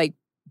ever when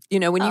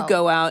you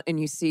go out and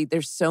you see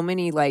there's so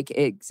many like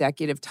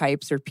executive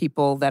types or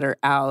people that are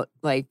out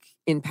like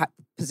in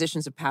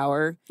positions of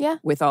power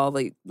with all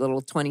the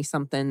little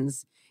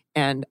 20-somethings.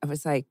 And I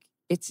was like,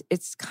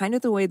 it's kind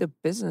of the way the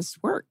business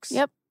works.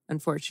 Yep.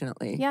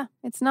 Unfortunately. Yeah.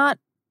 It's not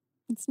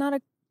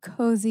a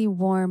cozy,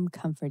 warm,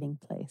 comforting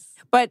place.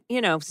 But,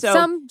 so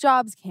some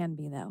jobs can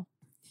be though.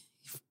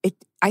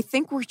 I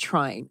think we're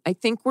trying.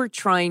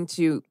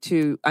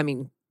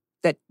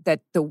 That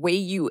the way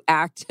you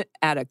act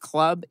at a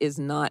club is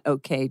not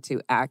okay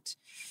to act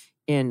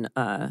in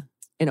a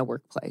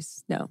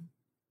workplace. No.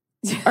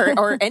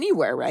 or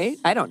anywhere, right?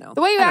 I don't know.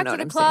 The way you act at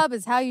a club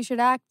is how you should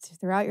act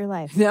throughout your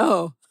life.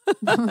 No.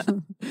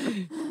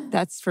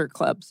 That's for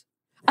clubs.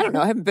 I don't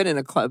know. I haven't been in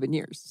a club in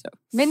years. So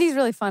Mindy's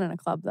really fun in a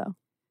club though.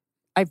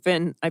 I've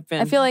been. I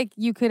feel like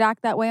you could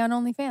act that way on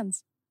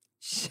OnlyFans.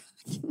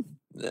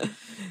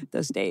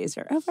 Those days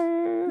are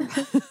over.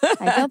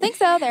 I don't think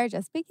so. They're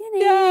just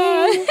beginning.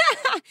 Yeah.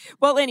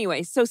 Well,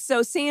 anyway, so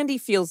Sandy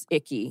feels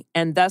icky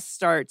and thus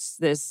starts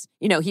this,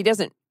 he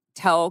doesn't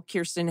tell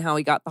Kirsten how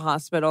he got the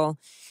hospital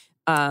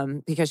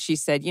because she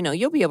said,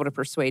 you'll be able to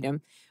persuade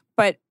him.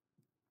 But,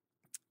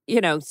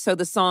 so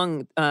the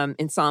song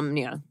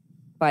Insomnia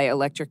by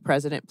Electric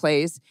President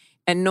plays.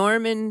 And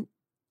Norman,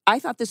 I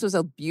thought this was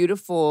a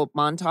beautiful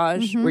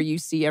montage where you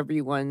see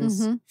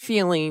everyone's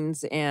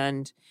feelings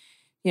and,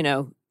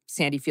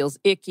 Sandy feels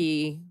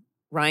icky.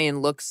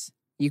 Ryan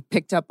you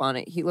picked up on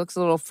it. He looks a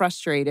little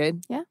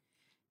frustrated. Yeah.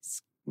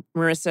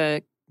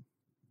 Marissa,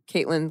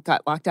 Caitlin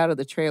got locked out of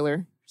the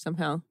trailer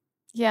somehow.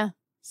 Yeah.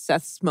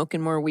 Seth's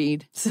smoking more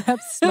weed.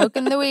 Seth's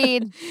smoking the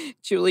weed.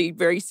 Julie,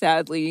 very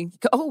sadly.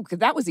 Oh,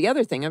 that was the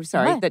other thing. I'm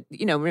sorry. What? That,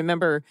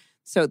 remember,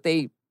 so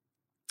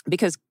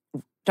because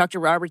Dr.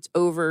 Roberts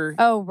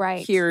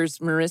right. hears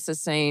Marissa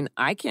saying,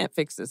 I can't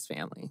fix this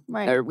family.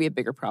 Right. Or we have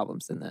bigger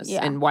problems than this.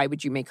 Yeah. And why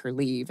would you make her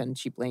leave? And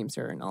she blames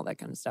her and all that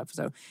kind of stuff.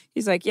 So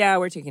he's like, yeah,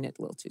 we're taking it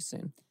a little too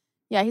soon.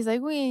 Yeah, he's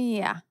like,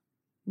 yeah.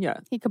 Yeah.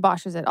 He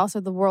kiboshes it. Also,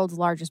 the world's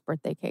largest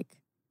birthday cake.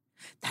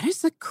 That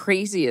is the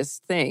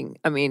craziest thing.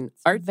 I mean,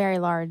 It's very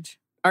large.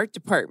 art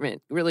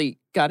department really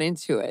got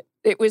into it.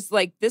 It was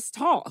like this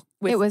tall.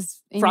 It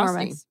was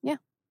frosting. enormous. Yeah.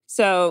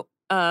 So,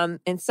 and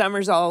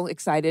Summer's all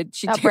excited.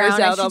 She That tears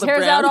brown, out she all the tears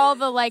brown. out all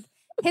the like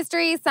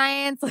history,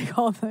 science, like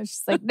all of those.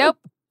 She's like, nope.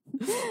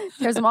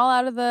 Tears them all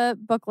out of the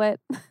booklet.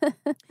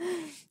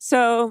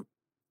 So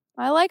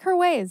I like her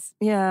ways.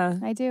 Yeah.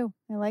 I do.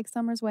 I like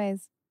Summer's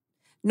ways.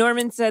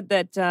 Norman said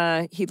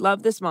that he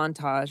loved this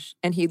montage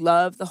and he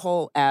loved the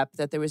whole ep,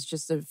 that there was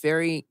just a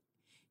very,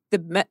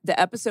 the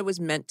episode was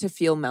meant to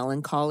feel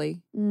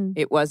melancholy.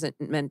 It wasn't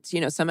meant,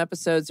 some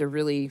episodes are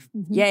really,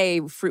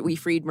 yay, we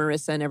freed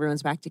Marissa and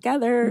everyone's back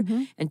together.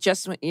 And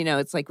just,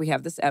 it's like we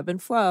have this ebb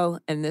and flow.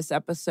 And this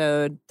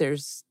episode,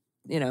 there's,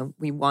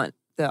 we want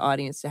the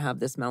audience to have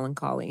this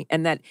melancholy.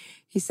 And that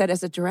he said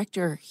as a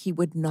director, he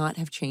would not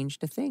have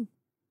changed a thing.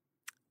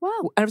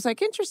 Wow. I was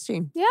like,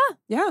 interesting. Yeah.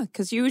 Yeah.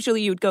 Because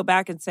usually you'd go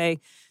back and say,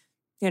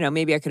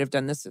 maybe I could have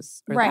done this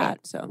or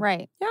that. So,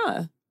 right.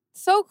 Yeah.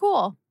 So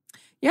cool.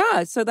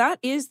 Yeah. So that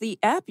is the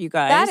ep, you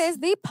guys. That is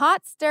the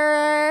pot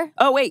stirrer.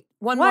 Oh, wait.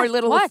 One more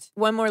What?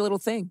 little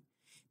thing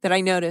that I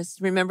noticed.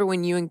 Remember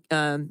when you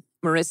and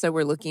Marissa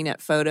were looking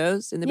at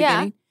photos in the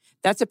beginning?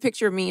 That's a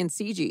picture of me and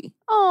CG.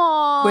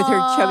 Aww. With her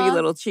chubby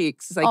little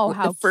cheeks. It's like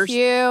how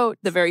cute.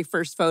 The very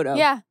first photo.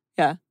 Yeah.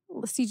 Yeah.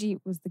 CG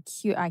was the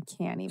cute. I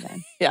can't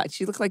even. Yeah,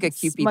 she looked like a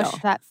Cupid Smush doll.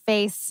 that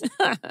face.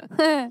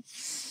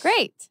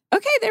 Great.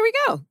 Okay, there we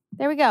go.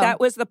 There we go. That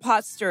was the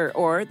pot stir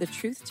or the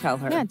truth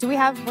teller. Yeah. Do we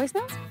have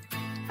voicemails?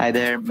 Hi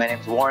there. My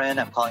name's Warren.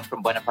 I'm calling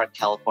from Buena Park,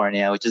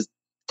 California, which is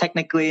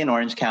technically in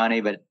Orange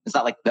County, but it's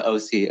not like the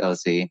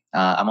OC.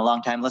 I'm a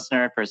longtime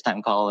listener,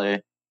 first-time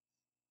caller.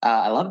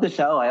 I love the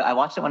show. I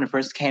watched it when it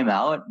first came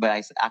out, but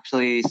I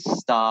actually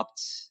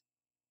stopped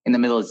in the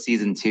middle of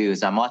season 2.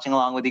 So I'm watching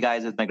along with you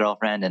guys with my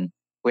girlfriend, and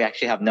we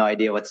actually have no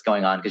idea what's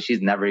going on because she's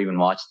never even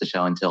watched the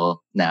show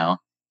until now.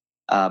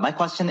 My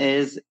question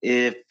is,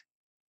 I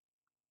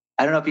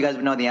don't know if you guys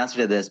would know the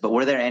answer to this, but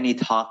were there any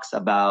talks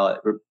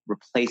about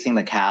replacing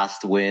the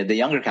cast with the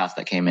younger cast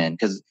that came in?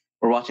 Because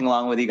we're watching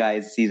along with you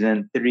guys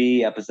season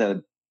 3,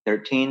 episode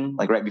 13,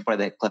 like right before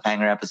the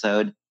cliffhanger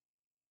episode.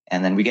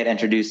 And then we get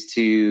introduced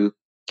to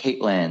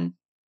Caitlin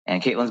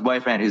and Caitlin's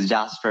boyfriend, who's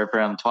Jasper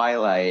from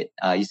Twilight.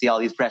 You see all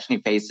these fresh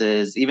new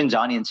faces, even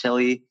Johnny and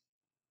Chili.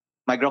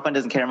 My girlfriend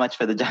doesn't care much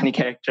for the Johnny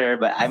character,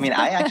 but I mean,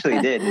 I actually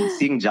did. And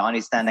seeing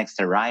Johnny stand next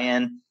to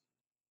Ryan,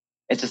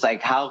 it's just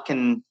like, how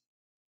can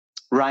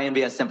Ryan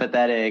be a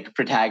sympathetic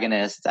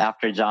protagonist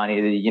after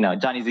Johnny?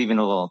 Johnny's even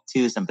a little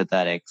too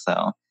sympathetic.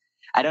 So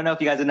I don't know if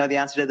you guys would know the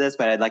answer to this,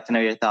 but I'd like to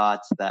know your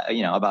thoughts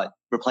about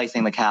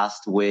replacing the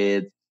cast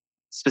with,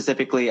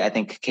 specifically, I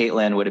think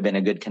Caitlin would have been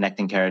a good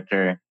connecting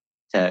character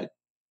to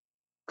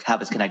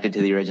have us connected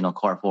to the original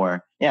core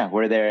 4. Yeah,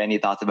 were there any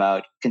thoughts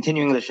about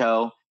continuing the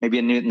show, maybe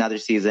another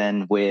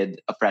season with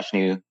a fresh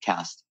new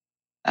cast?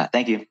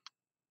 Thank you.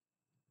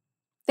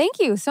 Thank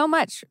you so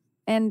much.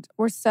 And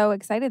we're so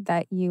excited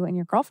that you and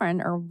your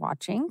girlfriend are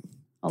watching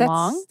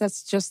along.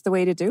 That's just the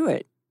way to do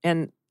it.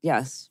 And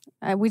yes.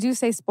 We do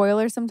say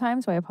spoilers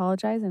sometimes, so I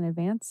apologize in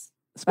advance.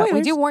 Spoilers. But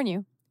we do warn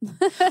you.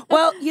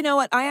 Well, you know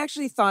what? I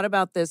actually thought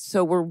about this.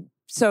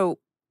 So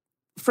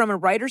from a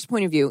writer's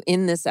point of view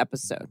in this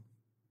episode,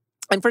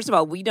 and first of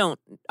all,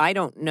 I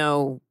don't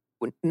know,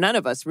 none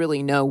of us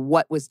really know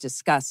what was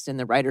discussed in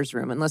the writer's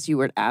room, unless you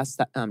were to ask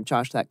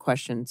Josh that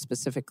question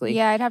specifically.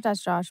 Yeah, I'd have to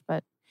ask Josh,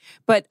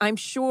 But I'm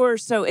sure,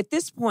 so at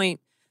this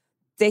point,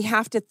 they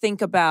have to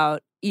think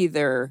about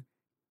either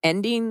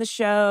ending the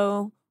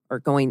show or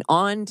going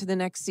on to the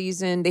next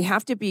season. They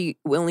have to be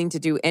willing to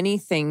do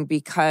anything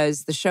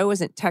because the show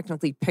isn't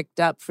technically picked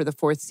up for the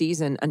 4th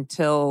season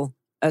until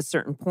a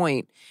certain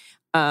point.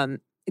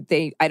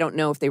 I don't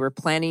know if they were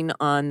planning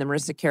on the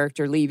Marissa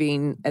character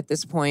leaving at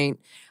this point.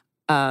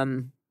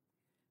 I'm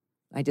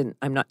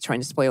not trying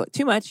to spoil it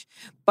too much,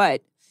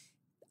 but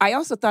I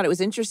also thought it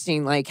was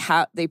interesting, like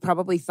how they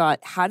probably thought,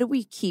 how do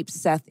we keep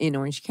Seth in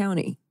Orange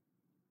County?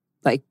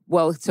 Like,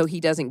 well, so he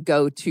doesn't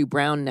go to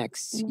Brown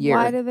next year.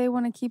 Why do they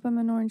want to keep him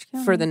in Orange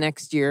County? For the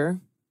next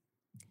year.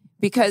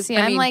 Because,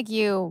 I'm like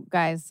you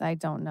guys, I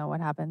don't know what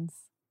happens.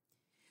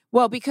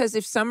 Well, because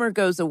if Summer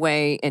goes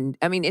away, and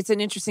I mean, it's an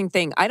interesting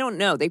thing. I don't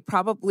know.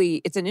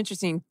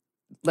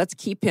 Let's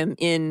keep him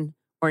in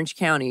Orange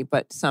County,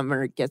 but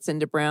Summer gets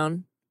into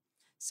Brown.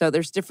 So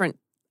there's different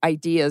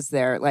ideas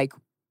there. Like,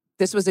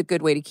 this was a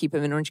good way to keep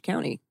him in Orange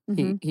County.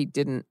 Mm-hmm. He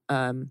didn't.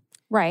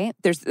 Right.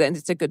 And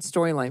it's a good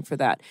storyline for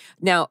that.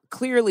 Now,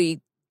 clearly,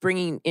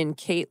 bringing in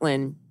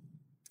Caitlin,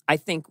 I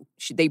think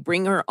they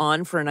bring her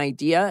on for an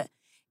idea,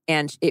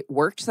 and it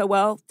worked so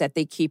well that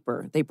they keep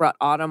her. They brought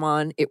Autumn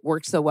on. It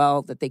worked so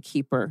well that they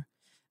keep her.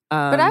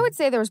 But I would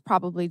say there was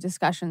probably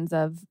discussions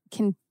of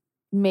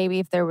maybe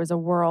if there was a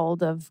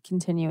world of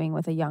continuing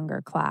with a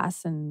younger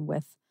class and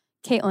with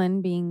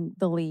Caitlin being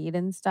the lead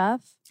and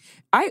stuff.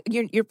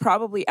 You're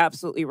probably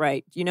absolutely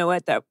right. You know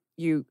what?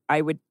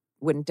 I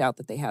wouldn't doubt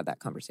that they had that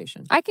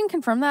conversation. I can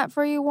confirm that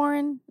for you,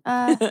 Warren.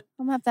 I'm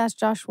gonna have to ask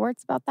Josh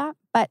Schwartz about that,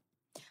 but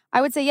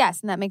I would say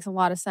yes, and that makes a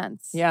lot of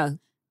sense. Yeah,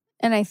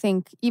 and I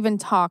think even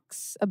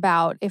talks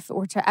about if it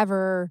were to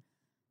ever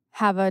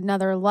have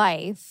another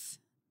life,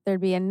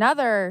 there'd be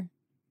another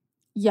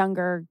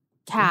younger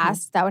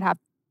cast that would have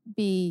to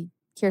be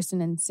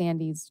Kirsten and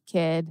Sandy's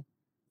kid.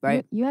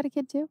 Right? You had a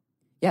kid too?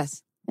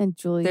 Yes. And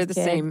Julie's They're the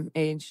kid. same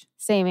age.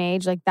 Same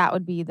age. Like that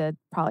would be the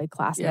probably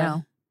class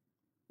now.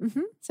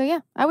 Mm-hmm. So yeah,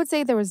 I would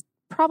say there was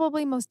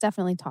probably most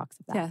definitely talks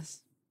of that.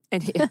 Yes.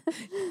 And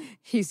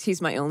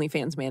he's my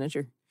OnlyFans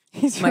manager.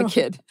 He's my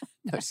kid.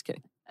 No, just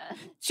kidding.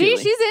 See,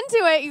 Julie. she's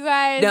into it, you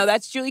guys. No,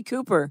 that's Julie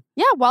Cooper.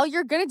 Yeah, well,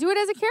 you're going to do it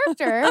as a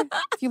character.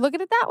 If you look at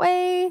it that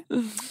way,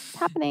 it's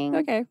happening.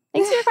 Okay.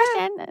 Thanks for your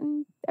question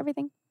and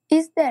everything.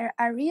 Is there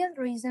a real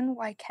reason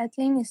why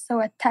Kathleen is so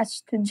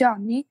attached to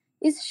Johnny?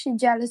 Is she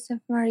jealous of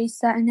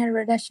Marissa and her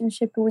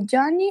relationship with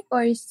Johnny,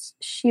 or is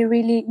she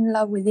really in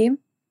love with him?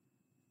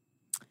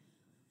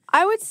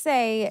 I would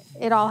say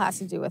it all has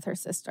to do with her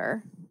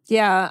sister.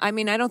 Yeah, I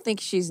mean, I don't think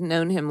she's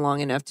known him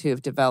long enough to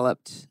have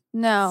developed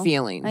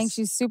feelings. I think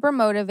she's super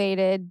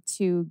motivated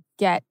to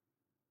get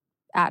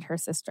at her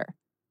sister.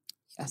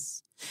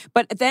 Yes.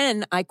 But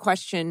then I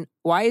question,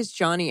 why is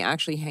Johnny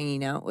actually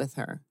hanging out with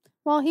her?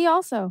 Well, he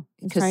also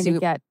is trying to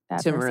get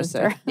at her Marissa.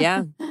 sister.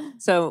 Yeah.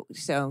 So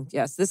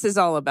yes, this is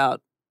all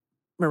about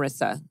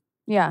Marissa.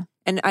 Yeah.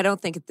 And I don't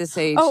think at this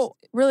age. Oh,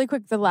 really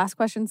quick, the last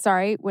question.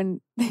 Sorry.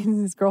 When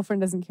his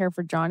girlfriend doesn't care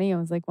for Johnny, I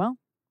was like, well.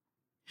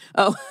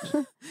 Oh.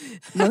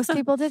 Most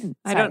people didn't.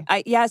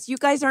 Sorry. Yes, you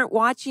guys aren't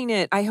watching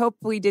it. I hope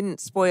we didn't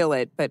spoil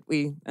it, but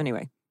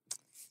anyway.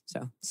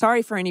 So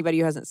sorry for anybody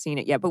who hasn't seen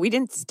it yet, but we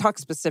didn't talk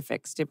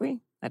specifics, did we?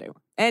 I don't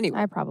know. Anyway.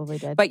 I probably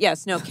did. But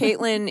yes, no,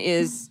 Caitlin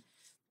is,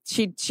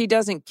 she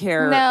doesn't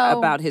care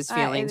about his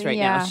feelings right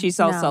now. She's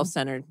all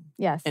self-centered.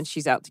 Yes. And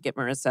she's out to get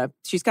Marissa.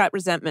 She's got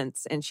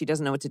resentments and she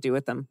doesn't know what to do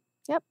with them.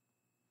 Yep.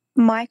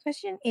 My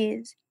question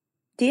is,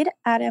 did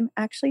Adam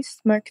actually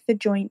smoke the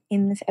joint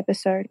in this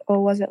episode,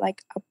 or was it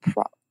like a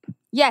prop?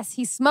 Yes,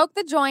 he smoked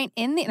the joint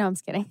in the... No, I'm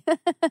just kidding.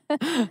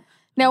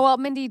 No, well,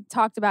 Mindy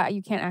talked about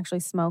you can't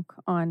actually smoke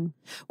on...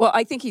 Well,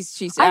 I think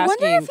she's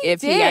asking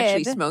if he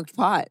actually smoked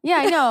pot. Yeah,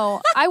 I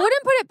know. I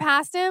wouldn't put it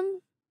past him.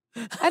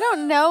 I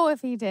don't know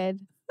if he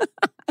did.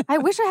 I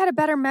wish I had a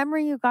better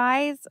memory, you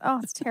guys. Oh,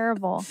 it's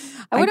terrible.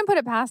 I wouldn't put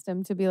it past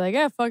him to be like,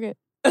 yeah, fuck it.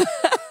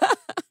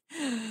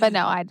 But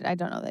no, I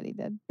don't know that he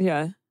did.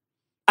 Yeah.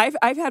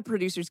 I've had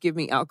producers give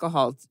me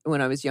alcohol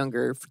when I was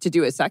younger to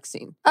do a sex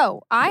scene.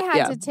 Oh, I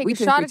had to take a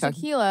shot of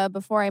tequila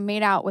before I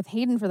made out with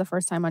Hayden for the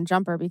first time on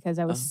Jumper because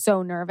I was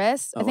so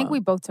nervous. I think we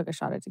both took a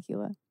shot of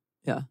tequila.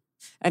 Yeah.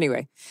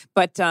 Anyway,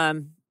 but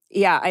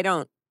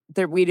yeah,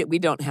 we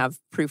don't have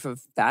proof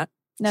of that.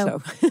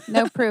 No, so.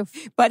 No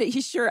proof. But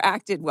he sure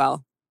acted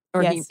well,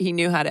 or yes. he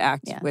knew how to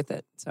act with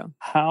it. So,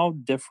 how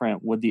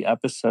different would the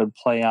episode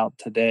play out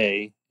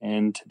today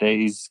in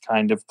today's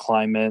kind of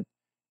climate?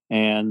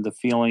 And the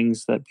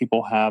feelings that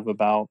people have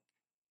about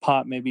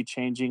pot maybe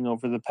changing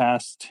over the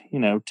past,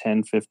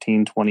 10,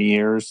 15, 20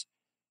 years.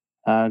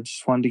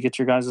 Just wanted to get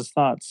your guys'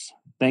 thoughts.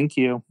 Thank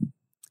you.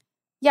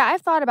 Yeah,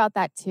 I've thought about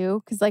that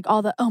too. Because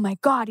oh my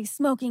God, he's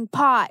smoking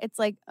pot. It's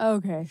like,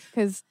 okay.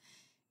 Because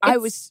I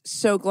was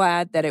so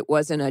glad that it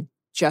wasn't a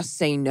Just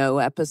Say No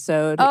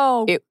episode.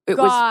 Oh, it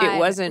God. It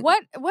wasn't.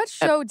 What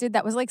show did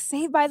that? Was like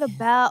Saved by the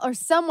Bell or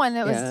someone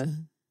that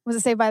was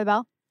it Saved by the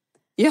Bell?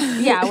 Yeah.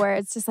 Yeah, where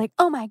it's just like,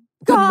 oh my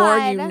God. The more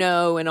you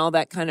know and all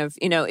that kind of,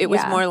 it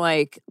was more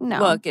like, no.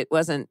 Look, it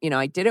wasn't,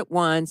 I did it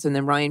once and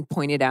then Ryan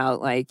pointed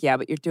out like, yeah,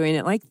 but you're doing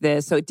it like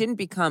this. So it didn't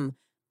become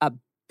a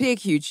big,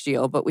 huge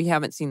deal, but we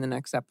haven't seen the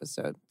next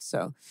episode.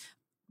 So,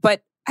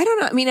 but I don't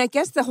know. I mean, I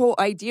guess the whole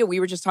idea, we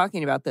were just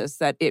talking about this,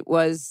 that it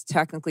was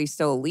technically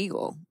still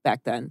illegal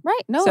back then.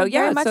 Right. No, so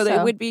very much so.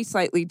 It would be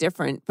slightly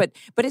different, but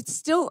it's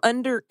still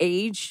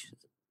underage.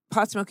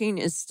 Pot smoking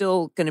is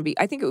still going to be,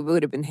 I think it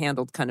would have been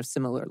handled kind of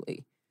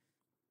similarly,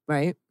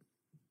 right?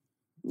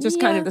 Just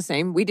kind of the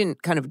same. We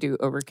didn't kind of do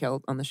overkill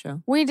on the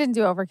show. We didn't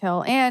do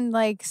overkill. And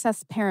like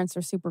Seth's parents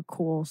are super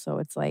cool. So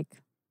it's like.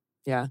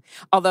 Yeah.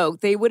 Although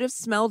they would have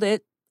smelled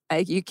it.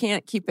 You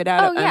can't keep it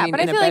out. Oh, yeah.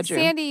 But I feel like bedroom.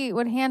 Sandy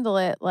would handle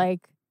it like.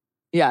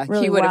 Yeah.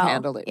 Really he would have well.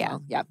 handled it. Yeah.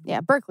 Well. Yeah.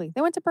 Yeah. Berkeley.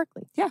 They went to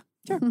Berkeley. Yeah.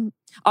 Sure.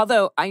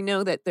 Although I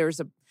know that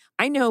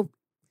I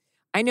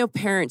know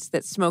parents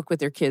that smoke with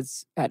their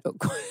kids at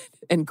Oakwood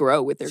and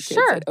grow with their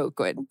kids at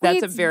Oakwood.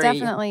 That's a very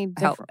definitely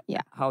different.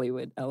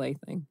 Hollywood, LA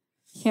thing.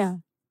 Yeah.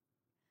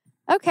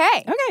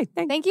 Okay.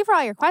 Thank you for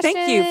all your questions.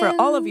 Thank you for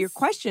all of your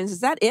questions. Is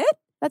that it?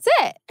 That's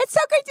it. It's so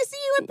great to see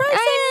you in person.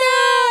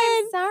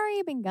 I know. I'm sorry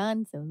I've been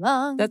gone so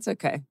long. That's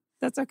okay.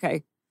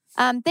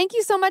 Thank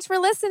you so much for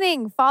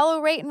listening.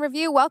 Follow, rate, and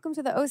review. Welcome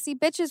to the OC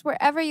Bitches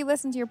wherever you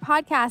listen to your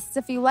podcasts.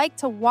 If you like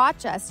to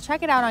watch us,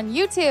 check it out on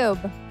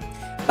YouTube.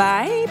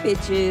 Bye,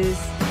 bitches.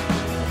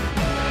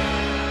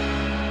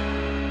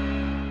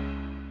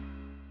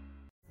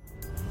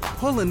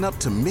 Pulling up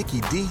to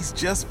Mickey D's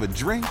just for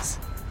drinks?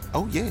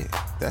 Oh yeah,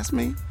 that's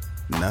me.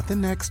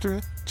 Nothing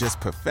extra, just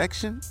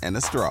perfection and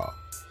a straw.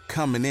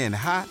 Coming in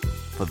hot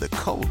for the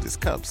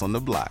coldest cups on the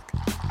block.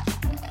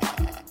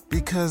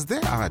 Because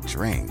there are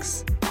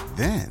drinks.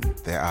 Then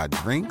there are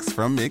drinks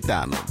from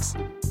McDonald's.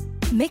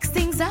 Mix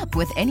things up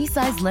with any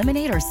size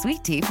lemonade or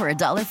sweet tea for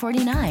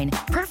 $1.49.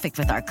 Perfect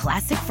with our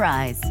classic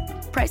fries.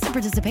 Price and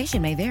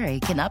participation may vary.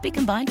 Cannot be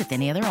combined with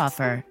any other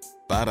offer.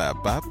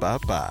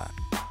 Ba-da-ba-ba-ba.